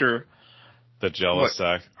picture. The jealous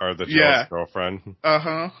or the jealous girlfriend.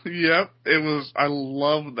 Uh-huh. Yep. It was, I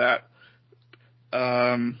love that.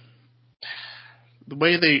 the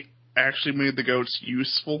way they actually made the goats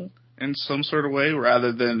useful in some sort of way,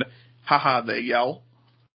 rather than haha they yell,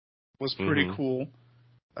 was pretty cool.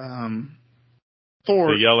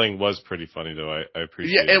 Thor, the yelling was pretty funny though. I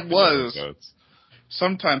appreciate it the was. goats.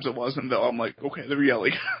 Sometimes it wasn't though. I'm like, okay, they're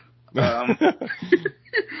yelling.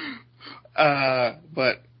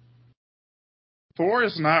 But Thor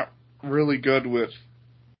is not really good with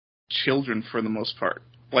children for the most part.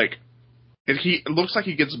 Like, it looks like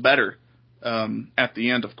he gets better at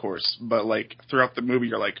the end, of course, but like throughout the movie,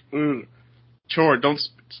 you're like, ooh, Thor, don't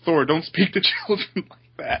speak to children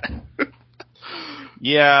like that.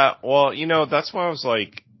 Yeah, well, that's why I was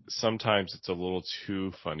like, sometimes it's a little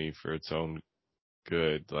too funny for its own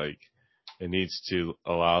good. Like, it needs to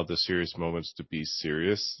allow the serious moments to be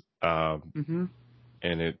serious, and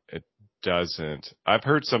it doesn't. I've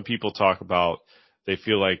heard some people talk about they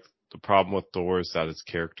feel like the problem with Thor is that his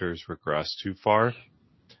characters regress too far.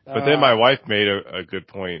 But then my wife made a good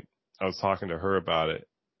point. I was talking to her about it,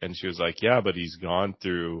 and she was like, yeah, but he's gone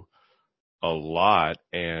through a lot,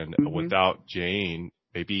 and without Jane,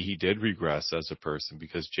 maybe he did regress as a person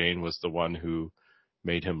because Jane was the one who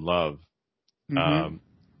made him love. And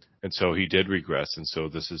so he did regress, and so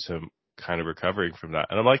this is him kind of recovering from that.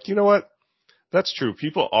 And I'm like, you know what? That's true.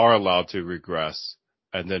 People are allowed to regress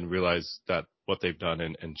and then realize that what they've done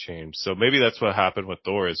and change. So maybe that's what happened with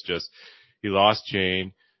Thor, is just he lost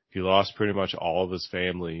Jane, he lost pretty much all of his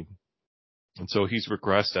family, and so he's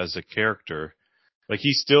regressed as a character. Like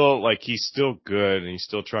he's still good and he's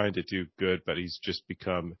still trying to do good, but he's just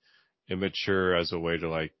become immature as a way to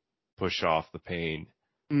like push off the pain,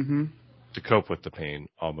 to cope with the pain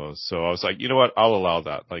almost. So I was like, you know what? I'll allow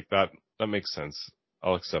that. Like that makes sense.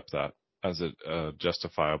 I'll accept that as a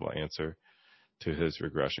justifiable answer to his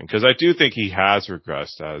regression. Cause I do think he has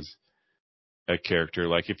regressed as a character.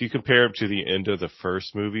 Like if you compare him to the end of the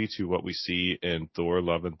first movie to what we see in Thor: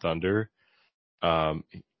 Love and Thunder,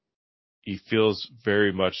 he feels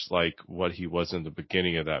very much like what he was in the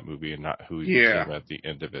beginning of that movie and not who he became at the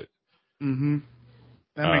end of it. That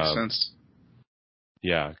makes sense.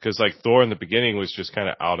 Yeah, because like Thor in the beginning was just kind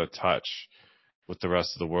of out of touch with the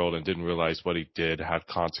rest of the world and didn't realize what he did had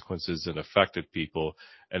consequences and affected people.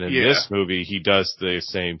 And in this movie, he does the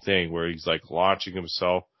same thing where he's like launching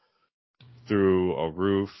himself through a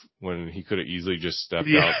roof when he could have easily just stepped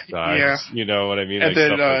outside. Yeah. You know what I mean? And like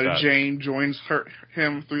then stuff like Jane joins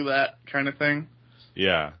him through that kind of thing.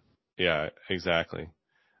 Yeah, exactly.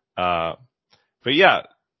 But yeah,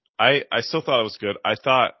 I still thought it was good. I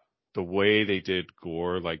thought the way they did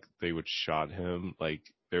Gore, like they would shot him, like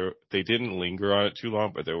they didn't linger on it too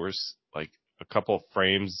long, but there was like a couple of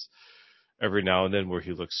frames every now and then where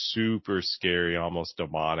he looked super scary, almost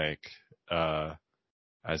demonic,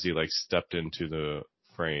 as he like stepped into the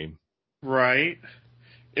frame. Right.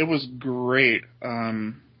 It was great.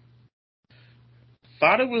 Thought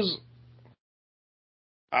it was.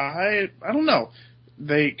 I don't know.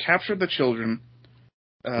 They captured the children,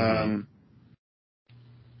 and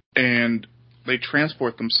they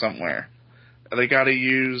transport them somewhere. They got to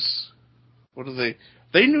use. What do they?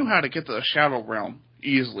 They knew how to get to the Shadow Realm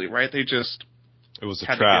easily, right? It was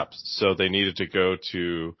a trap, so they needed to go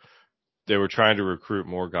to. They were trying to recruit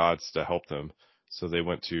more gods to help them, so they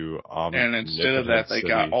went to and instead of that, they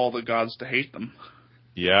got all the gods to hate them.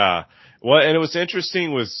 Yeah. Well, and it was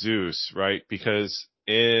interesting with Zeus, right? Because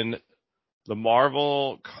in the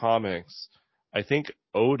Marvel comics, I think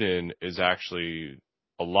Odin is actually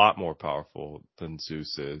a lot more powerful than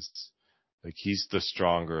Zeus is. Like he's the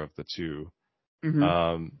stronger of the two.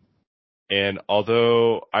 And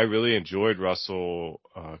although I really enjoyed Russell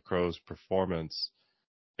Crowe's performance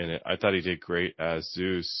in it, I thought he did great as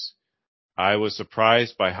Zeus. I was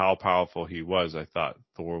surprised by how powerful he was. I thought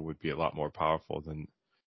Thor would be a lot more powerful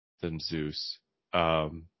than Zeus.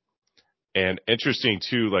 And interesting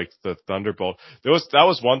too, like the Thunderbolt. That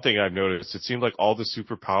was one thing I've noticed. It seemed like all the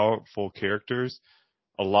super powerful characters,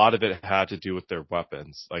 a lot of it had to do with their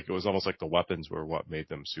weapons. Like it was almost like the weapons were what made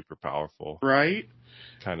them super powerful. Right?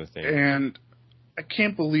 Kind of thing. And I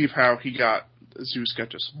can't believe how Zeus got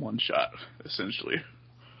just one shot, essentially.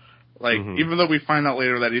 Like, even though we find out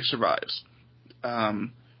later that he survives.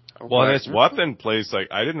 Well, and his weapon plays like,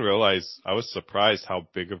 I didn't realize, I was surprised how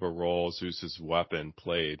big of a role Zeus's weapon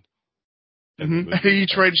played. He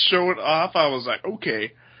tried to show it off. I was like,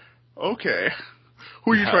 okay.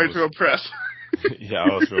 Who are you trying to impress? Yeah,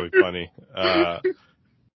 it was really funny.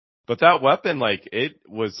 But that weapon, like, it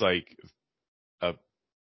was like a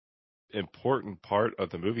important part of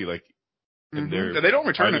the movie. Like, and they don't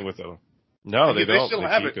return it. No, they don't. They still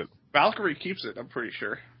have it. Valkyrie keeps it, I'm pretty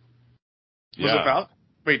sure. Was it Val?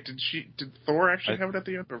 Wait, did Thor actually have it at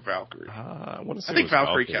the end, or Valkyrie? I want to say I it think was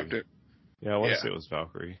Valkyrie Valkyrie. kept it. Yeah, I want to say it was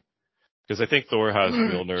Valkyrie. Because I think Thor has He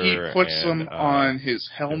Mjolnir puts and them on his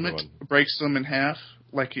helmet, everyone. breaks them in half,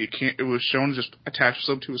 like it was shown, just attaches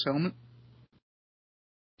them to his helmet.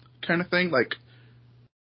 Kind of thing, like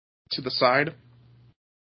to the side.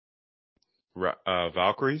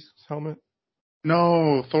 Valkyrie's helmet?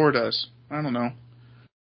 No, Thor does. I don't know.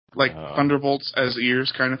 Like thunderbolts as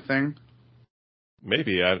ears kind of thing.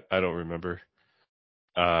 Maybe, I don't remember.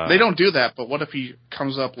 They don't do that, but what if he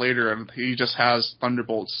comes up later and he just has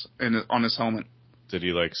thunderbolts on his helmet? Did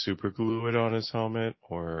he like super glue it on his helmet,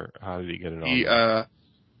 or how did he get it on there?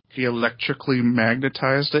 He electrically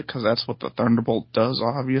magnetized it, because that's what the thunderbolt does,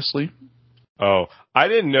 obviously. Oh, I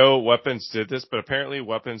didn't know weapons did this, but apparently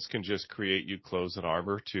weapons can just create you clothes and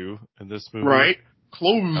armor too in this movie. Right?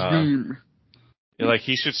 Clothing. Like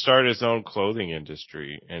he should start his own clothing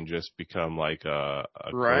industry and just become like a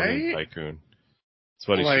clothing tycoon. That's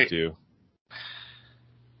what he should do.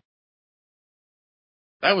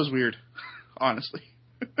 That was weird, honestly.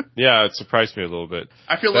 Yeah, it surprised me a little bit.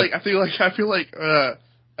 I feel like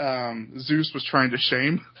Zeus was trying to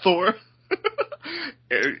shame Thor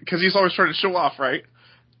because he's always trying to show off, right?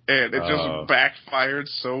 And it just backfired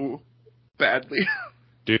so badly.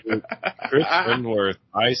 Dude, Chris Hemsworth,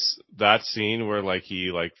 that scene where like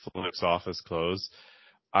he like flips off his clothes,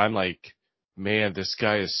 I'm like, man, this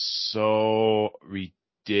guy is so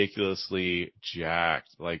ridiculously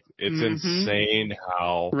jacked. Like it's insane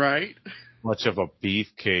how much of a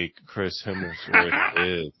beefcake Chris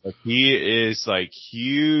Hemsworth is. Like he is like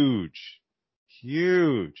huge.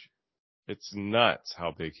 It's nuts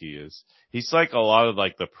how big he is. He's like a lot of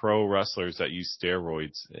like the pro wrestlers that use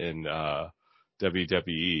steroids in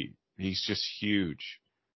WWE. He's just huge.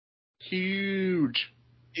 Huge.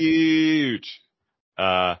 Yeah,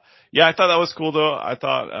 I thought that was cool though. I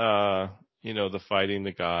thought the fighting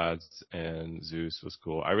the gods and Zeus was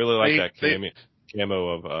cool. I really like that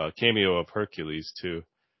cameo of Hercules too.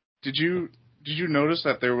 Did you notice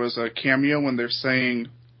that there was a cameo when they're saying,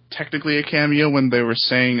 technically a cameo when they were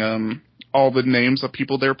saying all the names of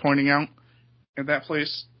people they're pointing out in that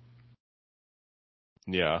place?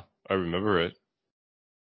 Yeah, I remember it.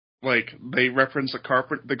 Like they reference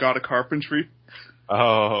the god of carpentry.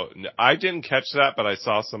 Oh, I didn't catch that, but I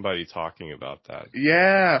saw somebody talking about that.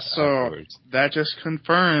 Yeah, so afterwards. That just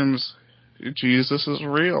confirms Jesus is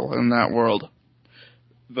real in that world.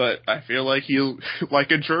 But I feel like he's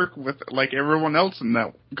like a jerk with like everyone else in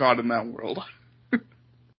that god in that world.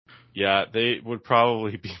 Yeah, they would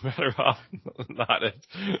probably be better off not at.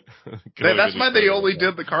 That's why they only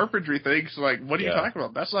did the carpentry thing. So like, what are you talking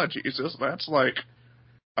about? That's not Jesus. That's like,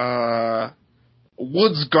 Woodsgar,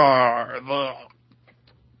 the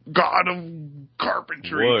god of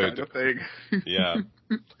carpentry kind of thing. Yeah,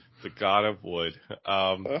 the god of wood.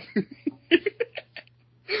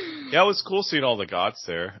 Yeah, it was cool seeing all the gods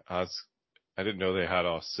there. I didn't know they had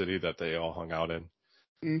a city that they all hung out in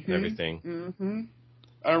and everything.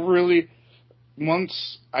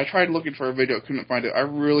 Once I tried looking for a video, couldn't find it. I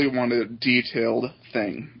really wanted a detailed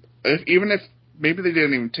thing. Even if maybe they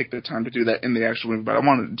didn't even take the time to do that in the actual movie, but I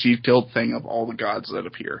wanted a detailed thing of all the gods that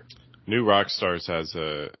appear. New Rockstars has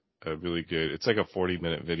a really good, it's like a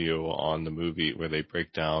 40-minute video on the movie where they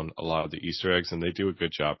break down a lot of the Easter eggs, and they do a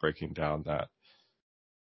good job breaking down that.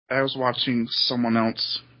 I was watching someone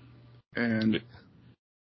else, and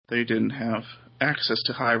they didn't have access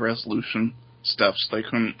to high-resolution stuff, so they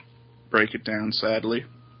couldn't break it down, sadly.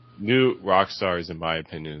 New Rockstars, in my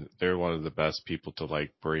opinion, they're one of the best people to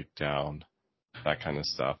like break down that kind of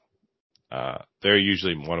stuff. They're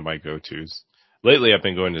usually one of my go-tos. Lately, I've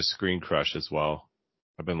been going to Screen Crush as well.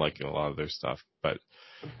 I've been liking a lot of their stuff, but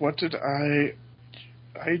what did I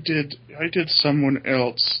did someone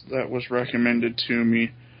else that was recommended to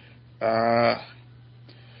me.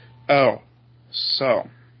 So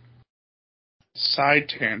side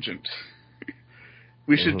tangent.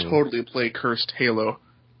 We should totally play Cursed Halo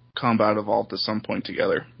Combat Evolved at some point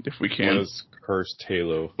together, if we can. What is Cursed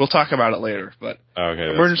Halo? We'll talk about it later, but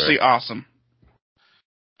okay, Emergency Awesome.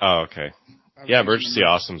 Oh, okay. Yeah, Emergency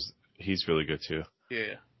Awesome's, he's really good too.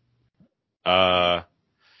 Yeah.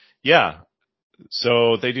 Yeah.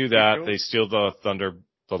 So they do that. They steal the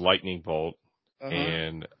lightning bolt,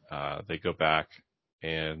 and they go back,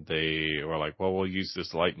 and they were like, well, we'll use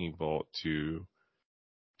this lightning bolt to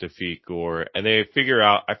defeat Gore. And they figure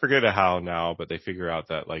out, I forget how now, but they figure out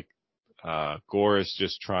that like, Gore is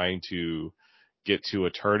just trying to get to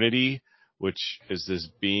eternity, which is this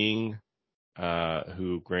being,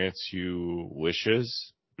 who grants you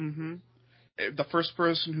wishes. Mm-hmm. The first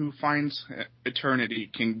person who finds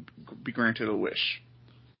eternity can be granted a wish.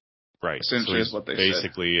 Right. Essentially, So is what they said.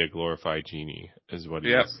 Basically a glorified genie is what he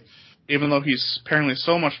Yep. is. Even though he's apparently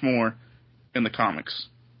so much more in the comics.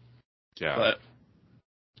 Yeah. But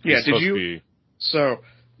yeah, He's did you? So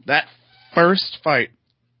that first fight,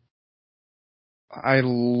 I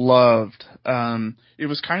loved. It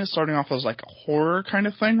was kind of starting off as like a horror kind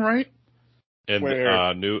of thing, right? In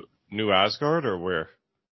Where New Asgard or where?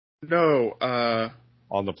 no,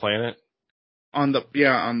 On the planet? on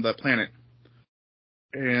the planet,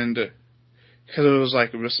 and because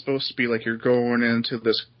it was supposed to be like you're going into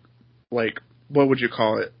this, like, what would you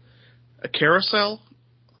call it? A carousel,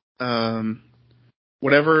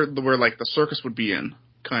 whatever where like the circus would be in,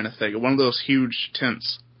 kind of thing. One of those huge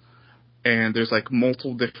tents, and there's like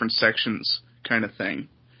multiple different sections, kind of thing,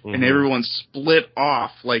 and everyone's split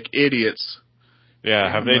off like idiots. Yeah,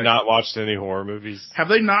 and have they not watched any horror movies? Have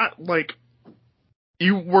they not, like,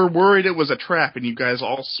 you were worried it was a trap and you guys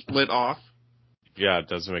all split off? Yeah, it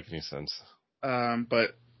doesn't make any sense.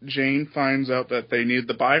 But Jane finds out that they need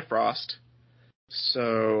the Bifrost,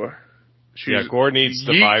 so Gore needs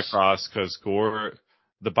the Bifrost because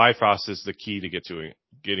the Bifrost is the key to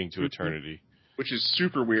getting to eternity. Which is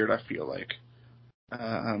super weird, I feel like.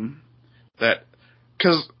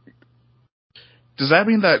 Because does that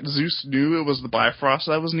mean that Zeus knew it was the Bifrost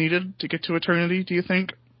that was needed to get to eternity, do you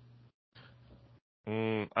think?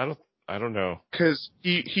 I don't know. Because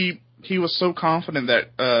he was so confident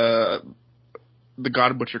that the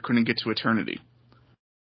God Butcher couldn't get to eternity.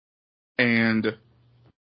 And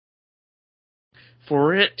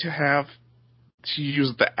for it to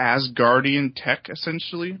use the Asgardian tech,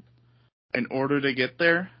 essentially, in order to get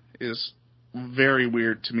there, is very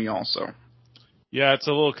weird to me also. Yeah, it's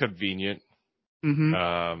a little convenient.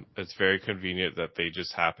 Mm-hmm. It's very convenient that they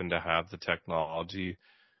just happen to have the technology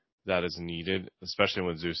that is needed, especially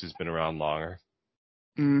when Zeus has been around longer.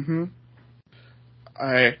 Mm-hmm.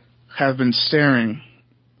 I have been staring.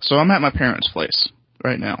 So I'm at my parents' place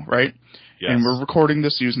right now, right? Yes. And we're recording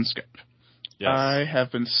this using Skype. Yes. I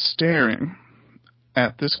have been staring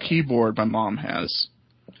at this keyboard my mom has.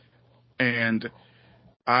 And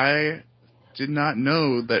I did not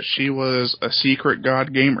know that she was a secret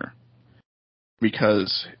god gamer.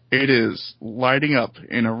 Because it is lighting up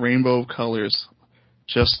in a rainbow of colors,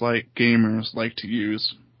 just like gamers like to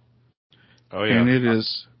use. Oh, yeah. And it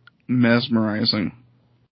is mesmerizing.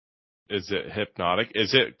 Is it hypnotic?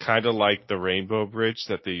 Is it kind of like the Rainbow Bridge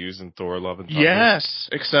that they use in Thor: Love and Thunder? Yes,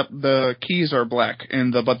 except the keys are black,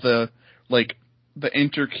 but the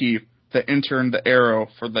enter key, the enter and the arrow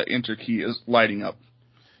for the enter key is lighting up.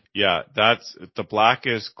 Yeah, that's the black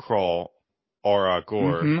is Krull or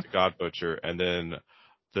Gore, Mm-hmm. the God Butcher, and then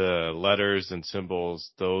the letters and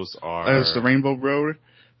symbols, those are... As the Rainbow Road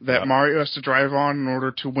that Mario has to drive on in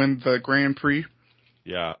order to win the Grand Prix.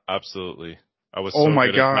 Yeah, absolutely. I was oh so my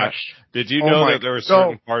good gosh. at that. Did you know that there were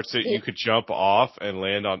certain parts that you could jump off and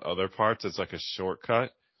land on other parts? It's like a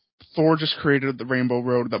shortcut. Thor just created the Rainbow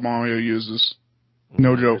Road that Mario uses.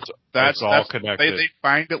 No joke. It's all connected. They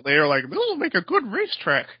find it later like, this will make a good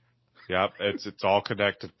racetrack. Yep, it's all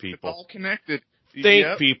connected, people. It's all connected.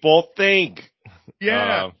 Think, people, think.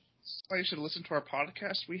 Yeah. That's why you should listen to our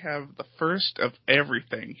podcast. We have the first of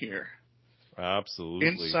everything here. Absolutely.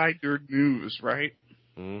 Insider news, right?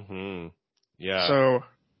 Mm-hmm. Yeah. So,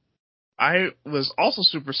 I was also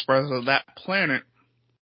super surprised that planet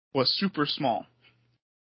was super small.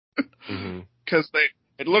 Because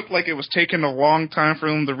it looked like it was taking a long time for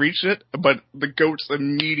them to reach it, but the goats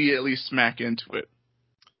immediately smack into it.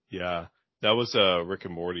 Yeah. That was a Rick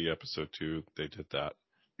and Morty episode, too. They did that.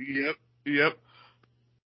 Yep.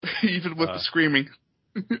 Even with the screaming.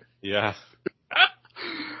 Yeah.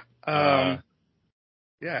 Yeah.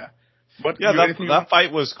 That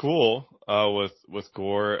fight was cool, with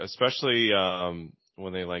Gore, especially,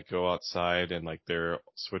 when they go outside and they're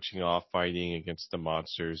switching off fighting against the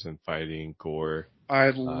monsters and fighting Gore.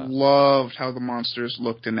 I loved how the monsters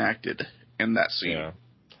looked and acted in that scene. Yeah.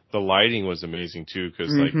 The lighting was amazing too,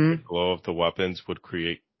 because the glow of the weapons would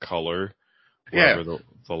create color wherever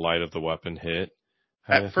the light of the weapon hit.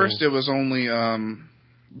 At first, it was only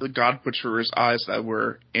the God Butcher's eyes that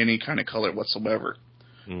were any kind of color whatsoever,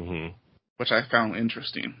 which I found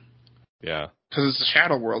interesting. Yeah, because it's a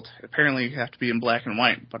shadow world. Apparently, you have to be in black and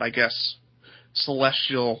white, but I guess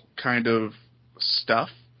celestial kind of stuff.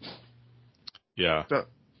 Yeah,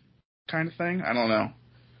 kind of thing. I don't know.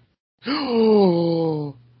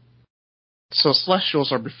 So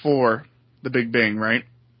celestials are before the Big Bang, right?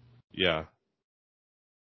 Yeah.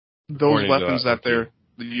 Those weapons that they're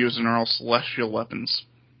using are all celestial weapons,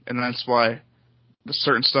 and that's why the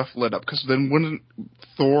certain stuff lit up. Because then wouldn't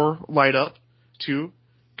Thor light up too?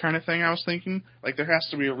 kind of thing. I was thinking, like, there has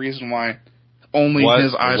to be a reason why only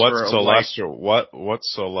his eyes were celestial? What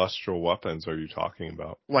celestial weapons are you talking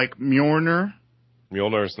about? Like Mjolnir.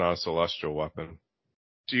 Mjolnir is not a celestial weapon.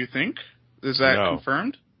 Do you think? Is that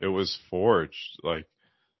confirmed? It was forged. Like,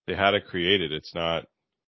 they had to create it. It's not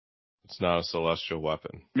a celestial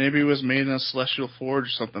weapon. Maybe it was made in a celestial forge or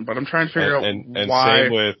something, but I'm trying to figure out and why.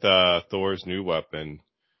 Same with Thor's new weapon.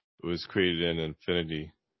 It was created in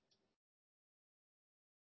Infinity.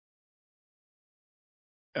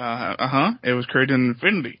 It was created in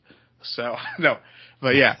Infinity. So, no.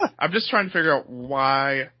 But yeah, I'm just trying to figure out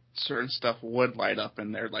why certain stuff would light up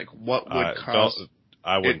in there. Like, what would cause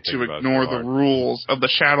it to ignore the rules of the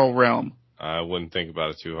Shadow Realm? I wouldn't think about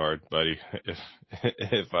it too hard, buddy,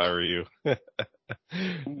 if I were you. I'm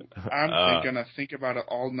gonna think about it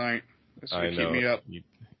all night. This would keep me up. You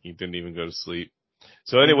didn't even go to sleep.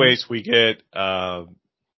 So anyways, we get the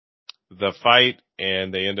fight,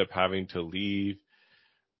 and they end up having to leave,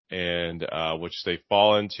 and which they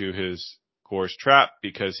fall into his Gor's trap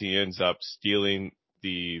because he ends up stealing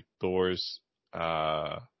the Thor's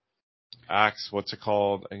axe. What's it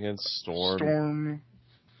called again? Storm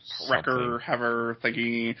Wrecker, Hever,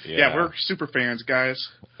 thingy. Yeah, we're super fans, guys.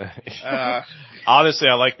 Honestly,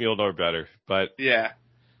 I like Mjolnir better, but yeah.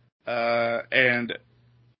 And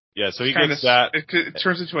yeah, so he gets that. It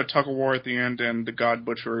turns into a tug of war at the end, and the God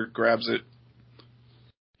Butcher grabs it.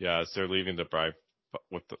 Yeah, as they're leaving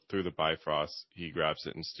through the Bifrost, he grabs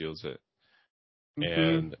it and steals it. Mm-hmm.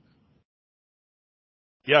 And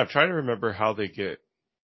yeah, I'm trying to remember how they get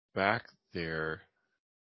back there.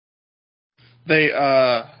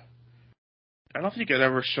 I don't think it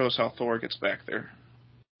ever shows how Thor gets back there.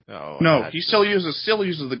 Oh, no, he still uses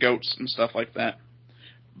the goats and stuff like that.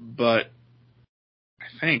 But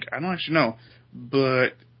I don't actually know.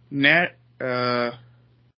 But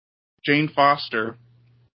Jane Foster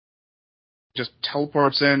just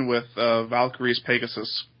teleports in with Valkyrie's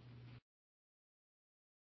Pegasus.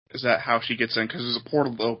 Is that how she gets in? Because there's a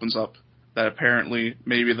portal that opens up that apparently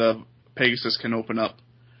maybe the Pegasus can open up,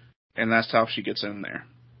 and that's how she gets in there.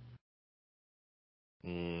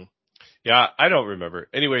 Yeah, I don't remember.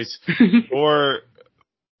 Anyways, Thor,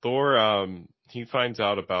 he finds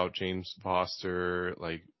out about James Foster,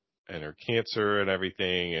 like, and her cancer and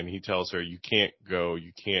everything, and he tells her, "You can't go,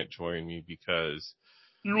 you can't join me because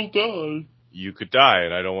you'll die. You could die,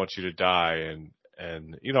 and I don't want you to die."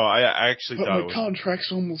 And you know, I actually but thought my it was...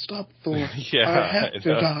 contract's almost up, Thor. Yeah, I have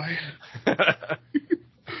to die.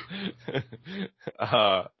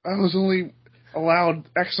 I was only allowed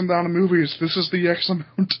X amount of movies. This is the X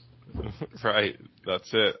amount. Right,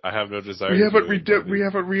 that's it. I have no desire. We haven't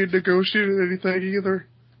renegotiated anything either.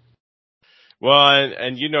 Well,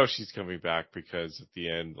 and you know she's coming back because at the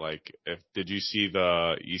end, like, did you see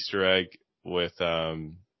the Easter egg with her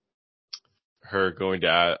going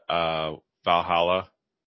to Valhalla?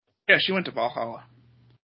 Yeah, she went to Valhalla.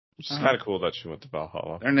 Which is kind of cool that she went to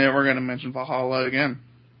Valhalla. They're never going to mention Valhalla again.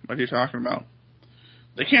 What are you talking about?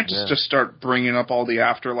 They can't just start bringing up all the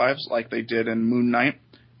afterlives like they did in Moon Knight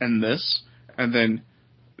and this, and then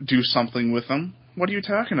do something with them. What are you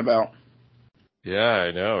talking about? Yeah,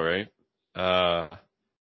 I know, right?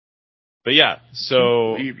 But yeah,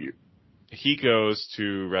 so he goes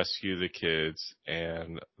to rescue the kids,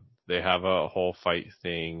 and they have a whole fight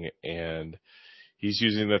thing, and he's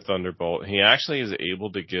using the Thunderbolt. He actually is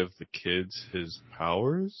able to give the kids his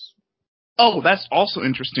powers. Oh, that's also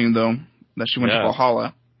interesting, though, that she went to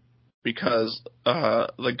Valhalla, because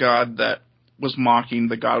the god that was mocking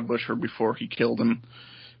the God Butcher before he killed him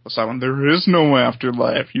was like, there is no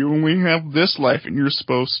afterlife. You only have this life, and you're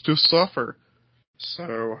supposed to suffer.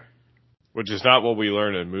 So, which is not what we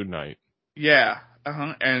learn in Moon Knight. Yeah,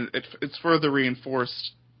 and it's further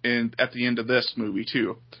reinforced at the end of this movie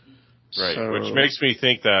too. Right, which makes me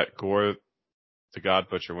think that Gore, the God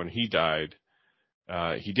Butcher, when he died,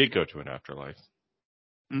 he did go to an afterlife.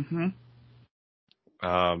 Mm-hmm.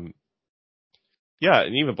 Yeah,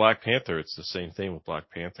 and even Black Panther, it's the same thing with Black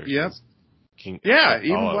Panther. Yep.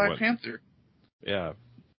 Even Black Panther. Yeah.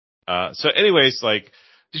 So anyways, like...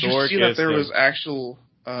 Did you see that there was actual...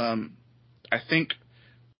 I think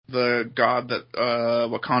the god that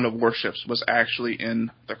Wakanda worships was actually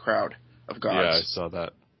in the crowd of gods. Yeah, I saw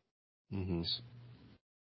that. Mm-hmm.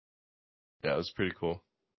 Yeah, it was pretty cool.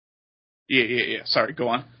 Yeah. Sorry, go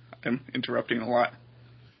on. I'm interrupting a lot.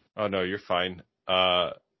 Oh, no, you're fine.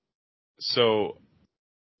 So...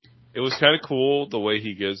 It was kind of cool the way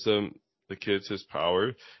he gives the kids his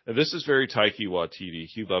power. And this is very Taika Waititi.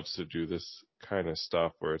 He loves to do this kind of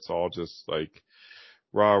stuff where it's all just like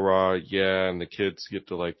rah, yeah, and the kids get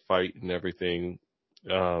to like fight and everything.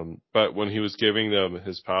 But when he was giving them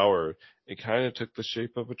his power, it kind of took the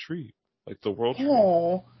shape of a tree, like the world tree.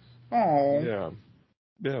 Oh, oh. Yeah.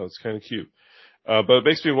 Yeah, it's kind of cute. But it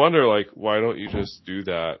makes me wonder, like, why don't you just do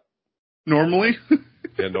that? Normally,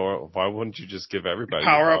 And or why wouldn't you just give everybody the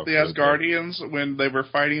power up power the for a bit? Asgardians when they were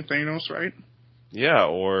fighting Thanos, right? Yeah,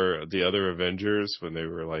 or the other Avengers when they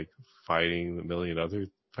were like fighting the million other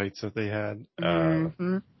fights that they had.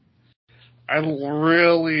 Mm-hmm. I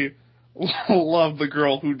really love the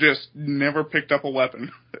girl who just never picked up a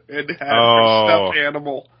weapon and had her stuffed Oh,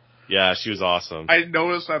 animal. yeah, she was awesome. I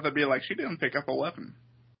noticed that to be like, she didn't pick up a weapon.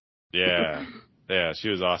 Yeah, yeah, she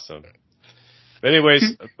was awesome.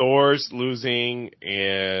 Anyways, Thor's losing,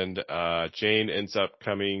 and Jane ends up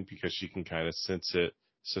coming because she can kind of sense it.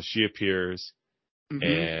 So she appears, Mm-hmm.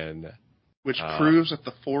 and Which proves that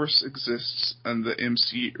the Force exists in the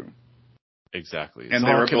MCU. exactly, it's And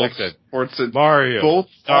they all were both connected. Force, Mario, both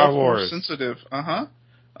Star all Force Wars. sensitive.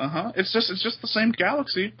 It's just the same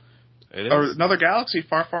galaxy, It or is another galaxy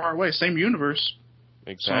far, far away, same universe.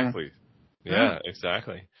 So, exactly. yeah. Yeah,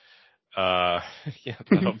 exactly. Yeah,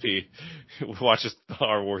 that'll be. We'll watch a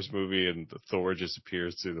Star Wars movie, and Thor just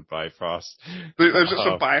appears through the Bifrost. There's just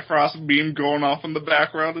a Bifrost beam going off in the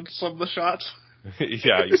background in some of the shots.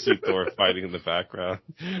 Yeah, you see Thor fighting in the background.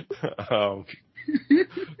 You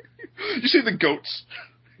see the goats.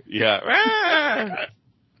 Yeah.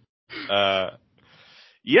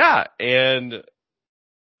 Yeah, and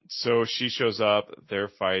so she shows up, they're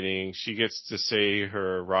fighting, she gets to say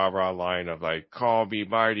her rah-rah line of like, call me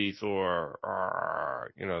mighty Thor,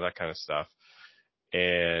 that kind of stuff.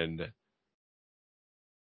 And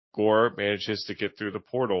Gore manages to get through the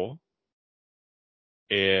portal,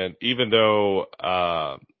 and even though,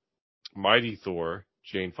 mighty Thor,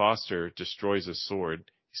 Jane Foster, destroys his sword,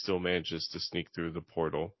 he still manages to sneak through the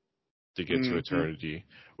portal to get to Mm-hmm. eternity,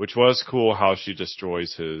 which was cool how she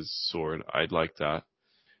destroys his sword. I'd like that.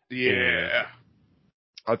 And Yeah.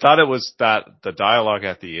 I thought it was that the dialogue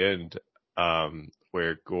at the end,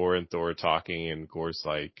 where Gore and Thor are talking, and Gore's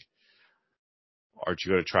like, aren't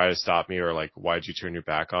you going to try to stop me? Or like, why'd you turn your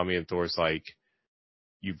back on me? And Thor's like,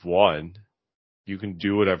 you've won. You can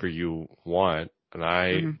do whatever you want. And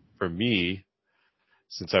Mm-hmm. for me,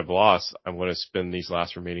 since I've lost, I'm going to spend these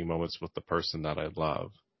last remaining moments with the person that I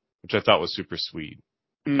love, which I thought was super sweet.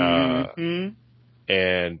 Mm-hmm.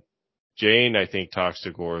 And Jane, I think, talks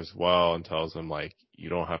to Gore as well and tells him, like, you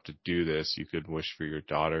don't have to do this. You could wish for your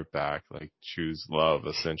daughter back, like, choose love,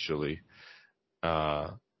 essentially. Uh,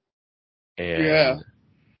 Yeah. and so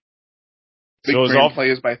Big it was brain all,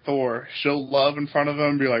 plays by Thor. Show love in front of him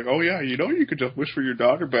and be like, oh yeah, you could just wish for your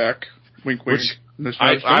daughter back. Wink, which wink.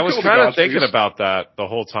 Don't I was kill the kind of gods, thinking please. about that the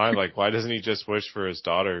whole time. Like, why doesn't he just wish for his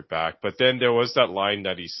daughter back? But then there was that line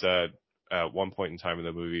that he said at one point in time in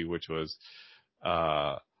the movie, which was,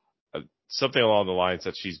 uh, something along the lines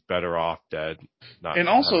that she's better off dead, not And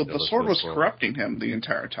having also, to the live in sword this was world. corrupting him the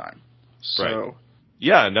entire time. Right. So,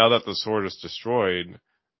 Yeah, now that the sword is destroyed,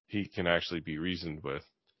 he can actually be reasoned with.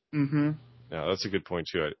 mm-hmm. Yeah, that's a good point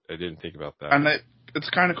too. I didn't think about that. And it's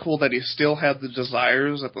kind of cool that he still had the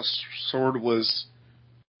desires that the sword was,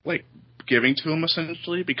 like, giving to him,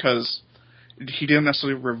 essentially, because he didn't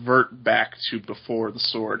necessarily revert back to before the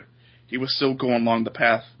sword. He was still going along the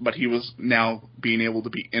path, but he was now being able to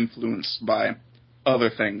be influenced by other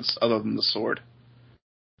things other than the sword.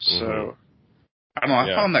 Hmm. So, I don't know, I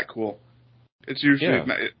Yeah. found that cool. It's usually,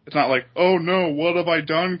 Yeah. it's not like, oh no, what have I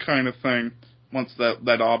done kind of thing. Once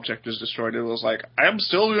that object is destroyed, it was like, I'm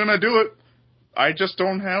still gonna do it. I just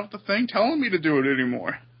don't have the thing telling me to do it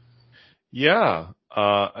anymore. Yeah.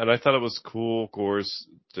 And I thought it was cool, Gore's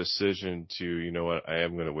decision to, you know what, I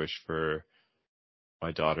am going to wish for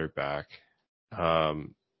my daughter back.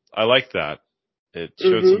 I like that. It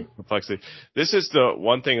showed Mm-hmm. some complexity. This is the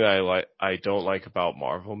one thing that I don't like about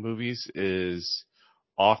Marvel movies is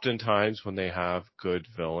oftentimes when they have good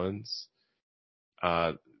villains,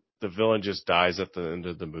 uh, the villain just dies at the end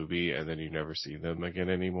of the movie and then you never see them again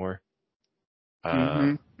anymore.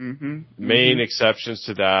 Mm-hmm. Mm-hmm. Mm-hmm. Main exceptions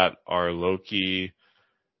to that are Loki,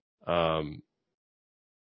 um,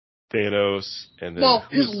 Thanos, and then Well,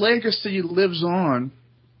 his legacy lives on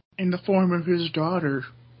in the form of his daughter.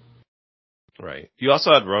 right. You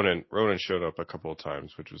also had Ronan. Ronan showed up a couple of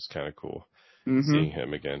times, which was kind of cool Mm-hmm. seeing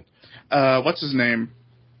him again. What's his name?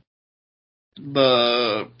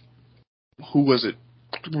 The who was it?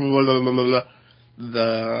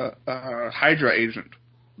 The Hydra agent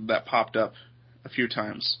that popped up a few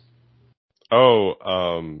times. Oh,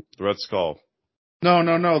 Red Skull. No.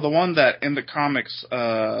 The one that in the comics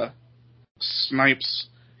snipes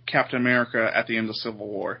Captain America at the end of Civil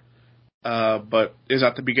War, but is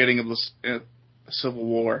at the beginning of this Civil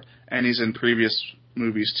War, and he's in previous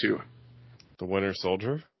movies too. The Winter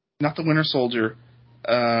Soldier? Not the Winter Soldier.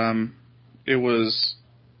 It was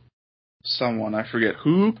someone, I forget.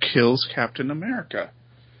 Who kills Captain America?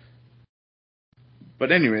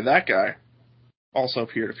 But anyway, that guy also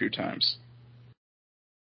appeared a few times.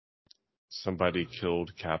 Somebody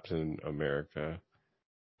killed Captain America.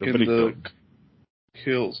 Nobody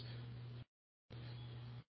kills.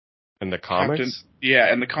 In the comics?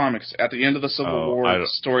 In the comics. At the end of the Civil War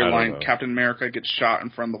storyline, Captain America gets shot in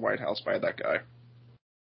front of the White House by that guy.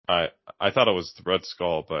 I thought it was the Red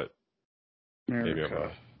Skull, but America. Maybe I'm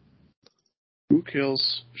wrong. Who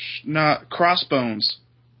kills... Crossbones.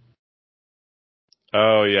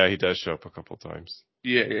 Oh, yeah, he does show up a couple times.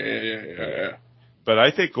 Yeah. But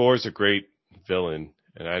I think Gore's a great villain,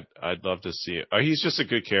 and I'd love to see it. He's just a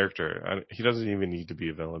good character. He doesn't even need to be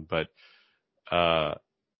a villain, but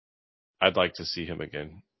I'd like to see him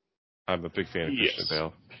again. I'm a big fan of Christian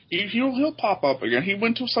Bale. He'll pop up again. He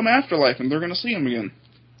went to some afterlife, and they're going to see him again.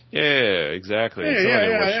 Yeah, exactly.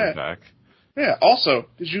 Somebody wish him back. Yeah. Also,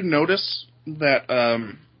 did you notice that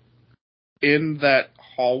in that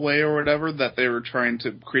hallway or whatever that they were trying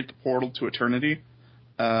to create the portal to eternity,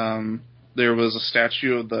 there was a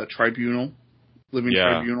statue of the tribunal, living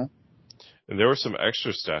tribunal. And there were some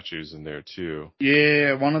extra statues in there too.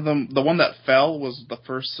 Yeah, one of them, the one that fell, was the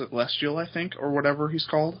first celestial, I think, or whatever he's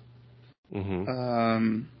called.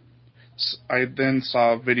 Mm-hmm. I then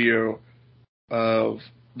saw a video of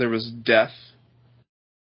there was Death.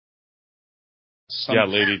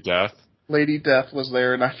 Lady Death. Lady Death was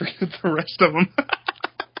there, and I forget the rest of them.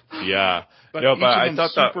 Yeah. But no, each but of I them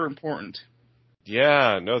thought super important.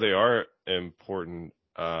 Yeah, no, they are important.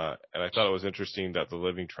 And I thought it was interesting that the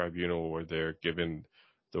Living Tribunal were there, given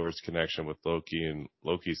Thor's connection with Loki and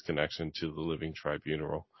Loki's connection to the Living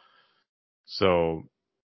Tribunal. So,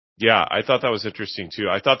 yeah, I thought that was interesting too.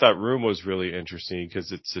 I thought that room was really interesting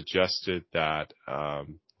because it suggested that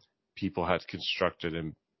people had constructed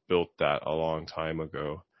and built that a long time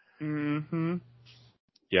ago. Mm-hmm.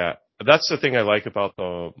 Yeah, that's the thing I like about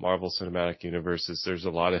the Marvel Cinematic Universe is there's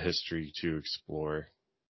a lot of history to explore.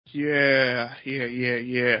 Yeah.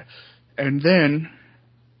 And then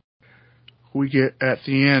we get at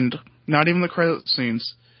the end, not even the credit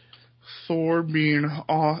scenes, Thor being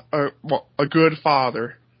a good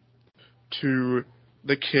father to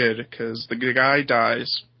the kid, because the guy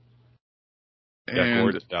dies. Yeah,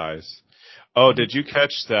 Gordon dies. Oh, did you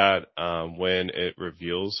catch that when it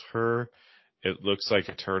reveals her, it looks like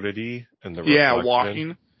eternity in the reflection? Yeah,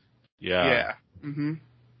 walking. Yeah. Mm-hmm.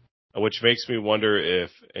 Which makes me wonder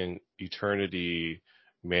if in eternity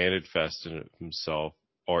manifested himself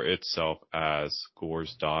or itself as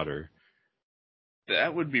Gore's daughter.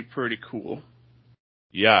 That would be pretty cool.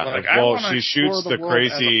 Yeah, well, she shoots the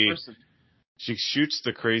crazy. She shoots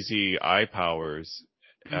the crazy eye powers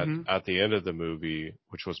at the end of the movie,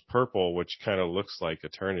 which was purple, which kind of looks like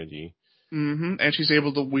eternity. Mm-hmm. And she's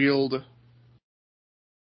able to wield.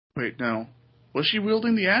 Wait, no. Was she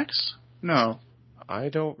wielding the axe? No. I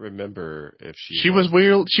don't remember if she. She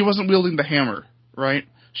wasn't wielding the hammer, right?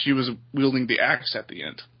 She was wielding the axe at the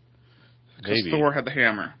end. Because Thor had the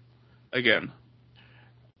hammer again.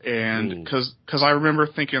 And because I remember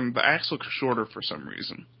thinking the axe looked shorter for some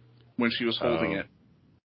reason when she was holding it.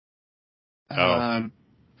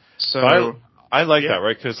 So I like that,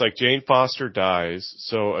 right? Because like Jane Foster dies,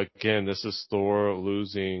 so again, this is Thor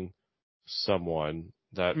losing someone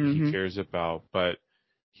that he cares about, but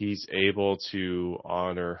he's able to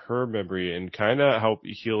honor her memory and kind of help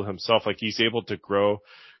heal himself. Like he's able to grow,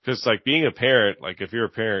 because like being a parent, like if you're a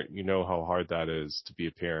parent, you know how hard that is to be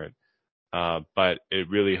a parent. But it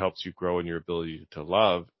really helps you grow in your ability to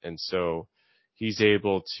love. And so he's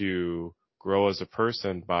able to grow as a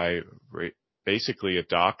person by basically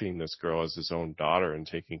adopting this girl as his own daughter and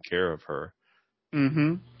taking care of her.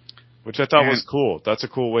 Mm-hmm. Which I thought was cool. That's a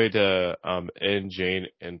cool way to end Jane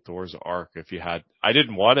and Thor's arc. I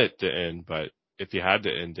didn't want it to end, but if you had to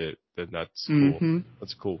end it, then that's cool.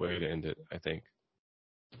 That's a cool way to end it, I think.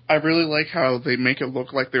 I really like how they make it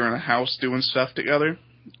look like they're in a house doing stuff together.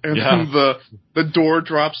 And then the door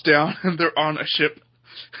drops down and they're on a ship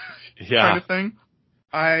kind of thing.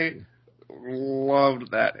 I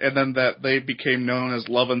loved that. And then that they became known as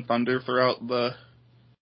Love and Thunder throughout the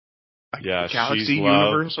Galaxy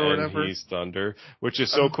universe or whatever. And he's Thunder, which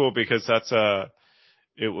is so cool because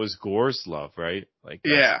it was Gore's love, right? Like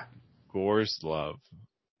that's Gore's love.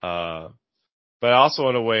 But also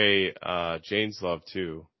in a way, Jane's love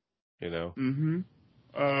too, you know? Mm-hmm.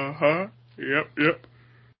 Uh-huh. Yep.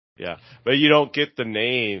 Yeah, but you don't get the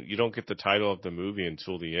name, you don't get the title of the movie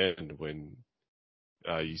until the end when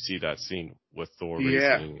you see that scene with Thor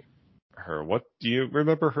Yeah. raising her. What do you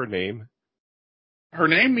remember her name? Her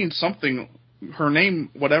name means something. Her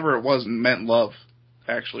name, whatever it was, meant love,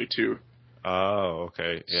 actually, too. Oh,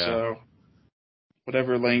 okay, yeah. So,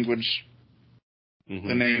 whatever language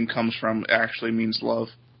the name comes from actually means love.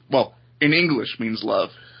 Well, in English means love.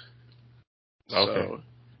 Okay, So,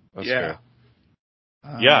 that's yeah.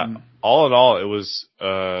 fair. Yeah, all in all, it was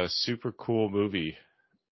a super cool movie,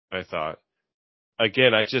 I thought.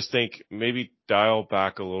 Again, I just think maybe dial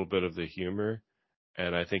back a little bit of the humor,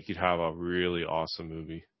 and I think you'd have a really awesome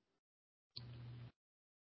movie.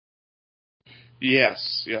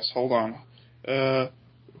 Yes, hold on.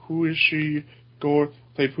 Who is she? Gore,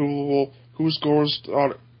 played Pool. Who's Gore's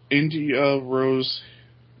daughter? India Rose.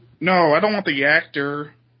 No, I don't want the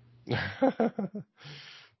actor.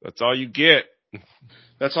 That's all you get.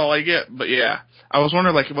 That's all I get. But yeah, I was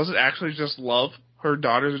wondering, like, was it actually just Love, her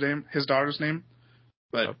daughter's name, his daughter's name?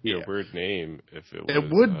 But That'd be a yeah, weird name if it it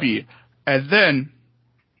was. would be. And then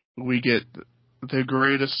we get the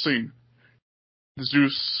greatest scene.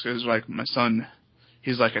 Zeus is like, my son.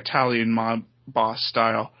 He's like Italian mob boss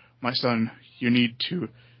style. My son, you need to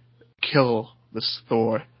kill this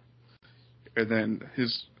Thor. And then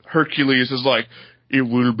his Hercules is like, it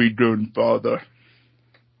will be done, father.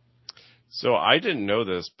 So I didn't know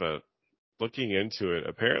this, but looking into it,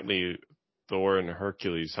 apparently Thor and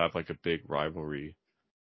Hercules have like a big rivalry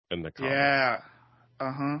in the comic. Yeah.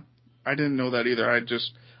 Uh-huh. I didn't know that either. I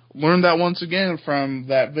just learned that once again from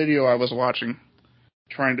that video I was watching,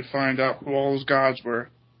 trying to find out who all those gods were.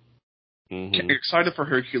 Excited for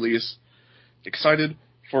Hercules. Excited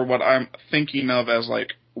for what I'm thinking of as,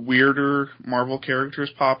 like, weirder Marvel characters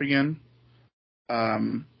popping in.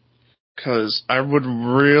 Because I would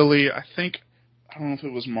really, I don't know if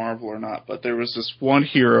it was Marvel or not, but there was this one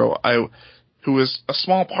hero who was a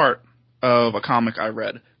small part of a comic I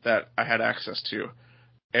read that I had access to.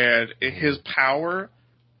 And his power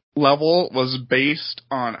level was based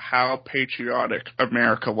on how patriotic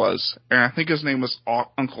America was. And I think his name was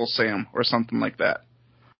Uncle Sam or something like that.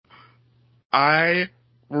 I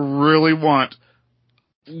really want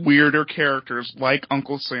weirder characters like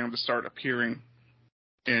Uncle Sam to start appearing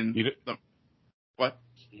in the... What?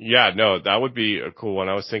 Yeah, no, that would be a cool one.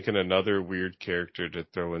 I was thinking another weird character to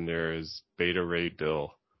throw in there is Beta Ray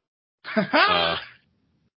Bill.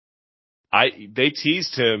 They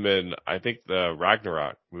teased him in, I think, the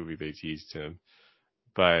Ragnarok movie. They teased him,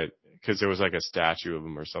 but because there was like a statue of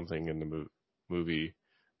him or something in the movie,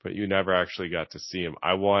 but you never actually got to see him.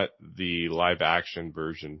 I want the live action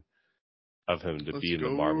version of him to be in the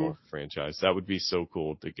Marvel franchise. That would be so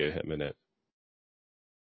cool to get him in it.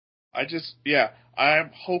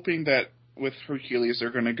 I'm hoping that with Hercules they're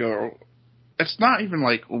going to go. It's not even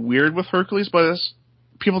like weird with Hercules, but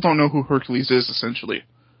people don't know who Hercules is essentially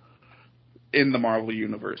in the Marvel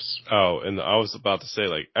universe. Oh, and I was about to say,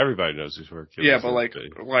 like, everybody knows who Hercules is. Yeah, but like,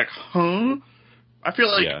 huh? I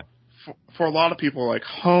feel like for a lot of people, like,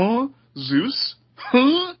 huh? Zeus?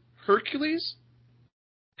 Huh? Hercules?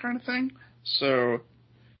 Kind of thing. So,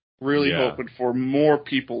 really hoping for more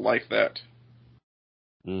people like that.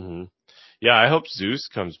 Yeah, I hope Zeus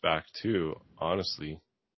comes back too, honestly.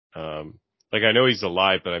 Like, I know he's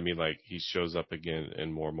alive, but I mean, like, he shows up again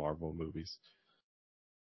in more Marvel movies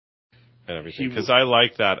and everything. Because I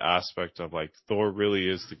like that aspect of, like, Thor really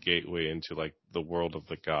is the gateway into, like, the world of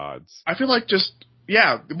the gods. I feel like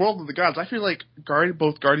the world of the gods. I feel like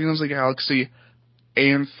both Guardians of the Galaxy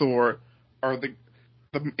and Thor are the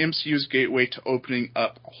MCU's gateway to opening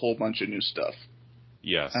up a whole bunch of new stuff.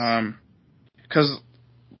 Yes. Because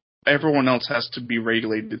everyone else has to be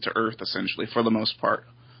regulated to Earth, essentially, for the most part.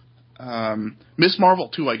 Miss Marvel,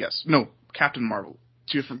 too, I guess. No, Captain Marvel.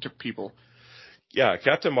 Two different people. Yeah,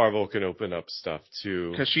 Captain Marvel can open up stuff,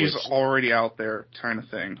 too. Because she's already out there, kind of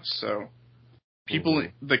thing. So,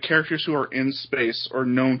 the characters who are in space or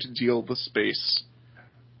known to deal with space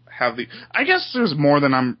have I guess there's more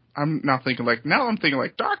than I'm not thinking like. Now I'm thinking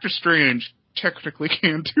like Doctor Strange technically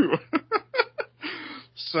can too.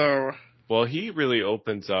 So. Well, he really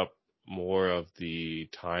opens up more of the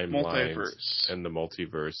timelines Multiverse. And the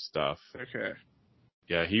multiverse stuff. Okay.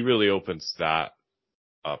 Yeah, he really opens that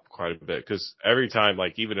up quite a bit. Because every time,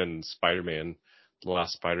 like, even in Spider-Man, the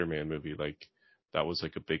last Spider-Man movie, like, that was,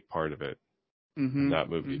 like, a big part of it. In that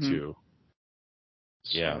movie, too.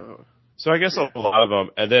 Yeah. So I guess a lot of them.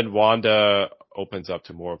 And then Wanda opens up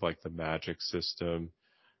to more of, like, the magic system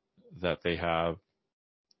that they have.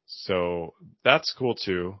 So that's cool,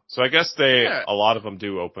 too. So I guess a lot of them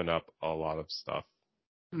do open up a lot of stuff.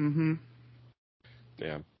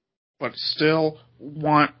 Yeah. But still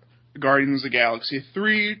want Guardians of the Galaxy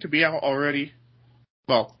 3 to be out already.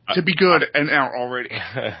 Well, to be good and out already.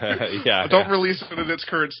 Yeah. Don't release it in its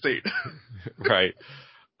current state. Right.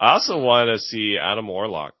 I also want to see Adam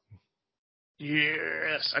Warlock.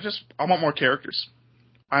 Yes. I want more characters.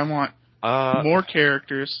 I want Uh, more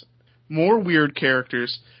characters, more weird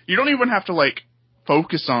characters. You don't even have to, like,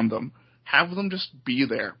 focus on them. Have them just be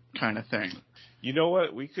there, kind of thing. You know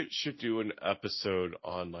what? We should do an episode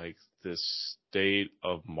on, like, this state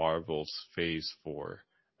of Marvel's Phase 4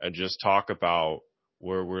 and just talk about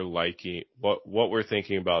where we're liking, what we're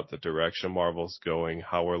thinking about the direction Marvel's going,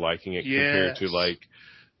 how we're liking it compared to, like,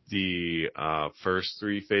 the first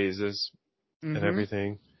 3 phases and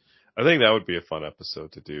everything. I think that would be a fun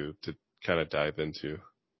episode to do, to kind of dive into.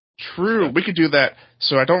 True, we could do that.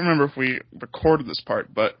 So I don't remember if we recorded this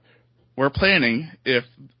part, but we're planning, if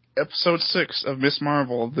episode 6 of Miss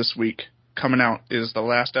Marvel this week coming out is the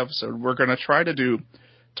last episode, we're going to try to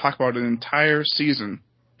talk about an entire season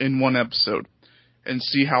in one episode and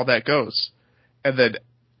see how that goes. And then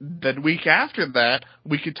the week after that,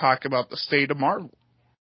 we could talk about the state of Marvel.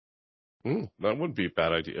 That wouldn't be a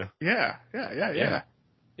bad idea. Yeah. Yeah.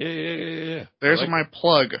 There's my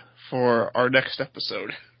plug for our next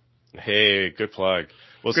episode. Hey, good plug.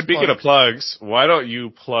 Well, Good speaking plug. of plugs, why don't you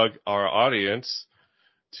plug our audience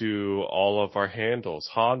to all of our handles?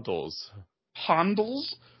 Handles.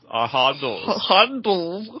 Handles?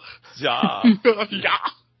 Handles. Yeah. Yeah.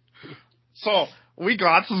 So, we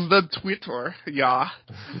got the Twitter, yeah.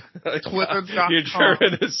 Twitter.com. Your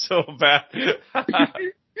German is so bad.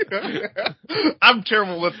 I'm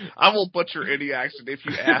terrible I will butcher any accent if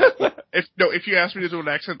you ask. If you ask me to do an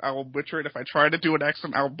accent, I will butcher it. If I try to do an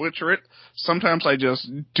accent, I'll butcher it. Sometimes I just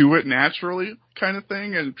do it naturally, kind of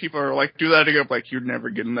thing, and people are like, do that again. I'm like, you're never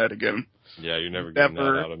getting that again. Yeah, you're never getting that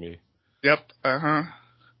out of me. Yep,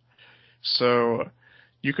 So,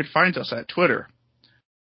 you could find us at Twitter,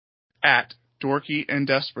 at Dorky and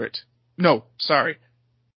Desperate. No, sorry.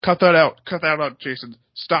 Cut that out, Jason.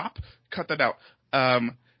 Stop. Cut that out.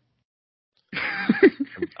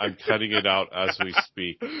 I'm cutting it out as we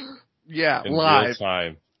speak. Yeah, in live. Real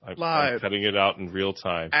time. Live. I'm cutting it out in real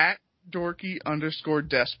time. At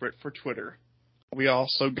Dorky_Desperate for Twitter. We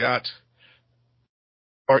also got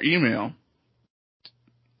our email,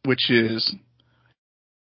 which is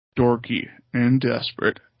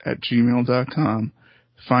dorkyanddesperate@gmail.com.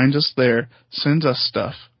 Find us there. Send us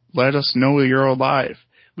stuff. Let us know you're alive.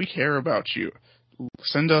 We care about you.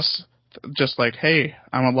 Send us just like, hey,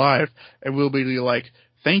 I'm alive. And we'll be like,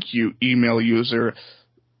 thank you, email user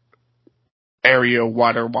area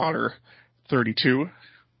water 32.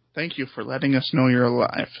 Thank you for letting us know you're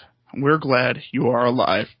alive. We're glad you are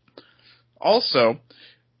alive. Also,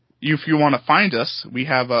 if you want to find us, we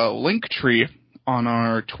have a link tree on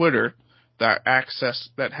our Twitter that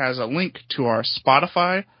has a link to our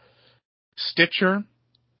Spotify, Stitcher,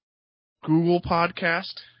 Google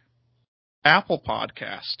Podcast, Apple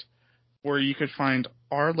Podcast, where you could find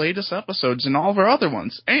our latest episodes and all of our other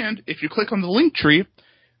ones. And if you click on the link tree,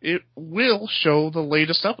 it will show the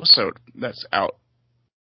latest episode that's out.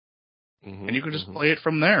 And you can just play it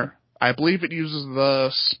from there. I believe it uses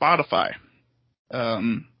the Spotify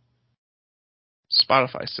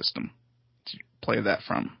system to play that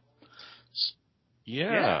from.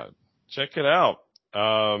 Yeah. Check it out.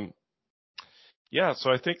 Yeah,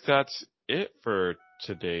 so I think that's it for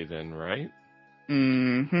today then, right?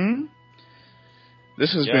 Mm-hmm.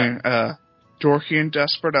 This has been a Dorky and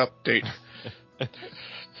Desperate update.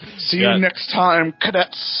 See you next time,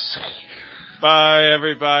 cadets. Bye,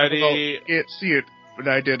 everybody. You can't see it, but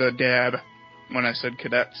I did a dab when I said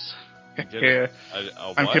cadets. Yeah.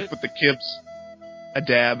 I'm hip with the kids. A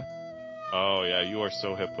dab. Oh, yeah, you are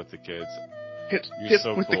so hip with the kids. Hip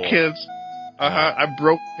so with cool. the kids. I'm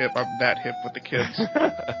broke hip. I'm that hip with the kids.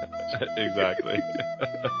 Exactly.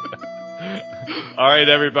 All right,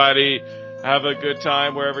 everybody. Have a good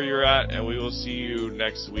time wherever you're at, and we will see you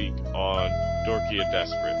next week on Dorky and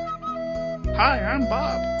Desperate. Hi, I'm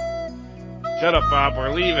Bob. Shut up, Bob.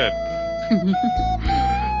 We're leaving.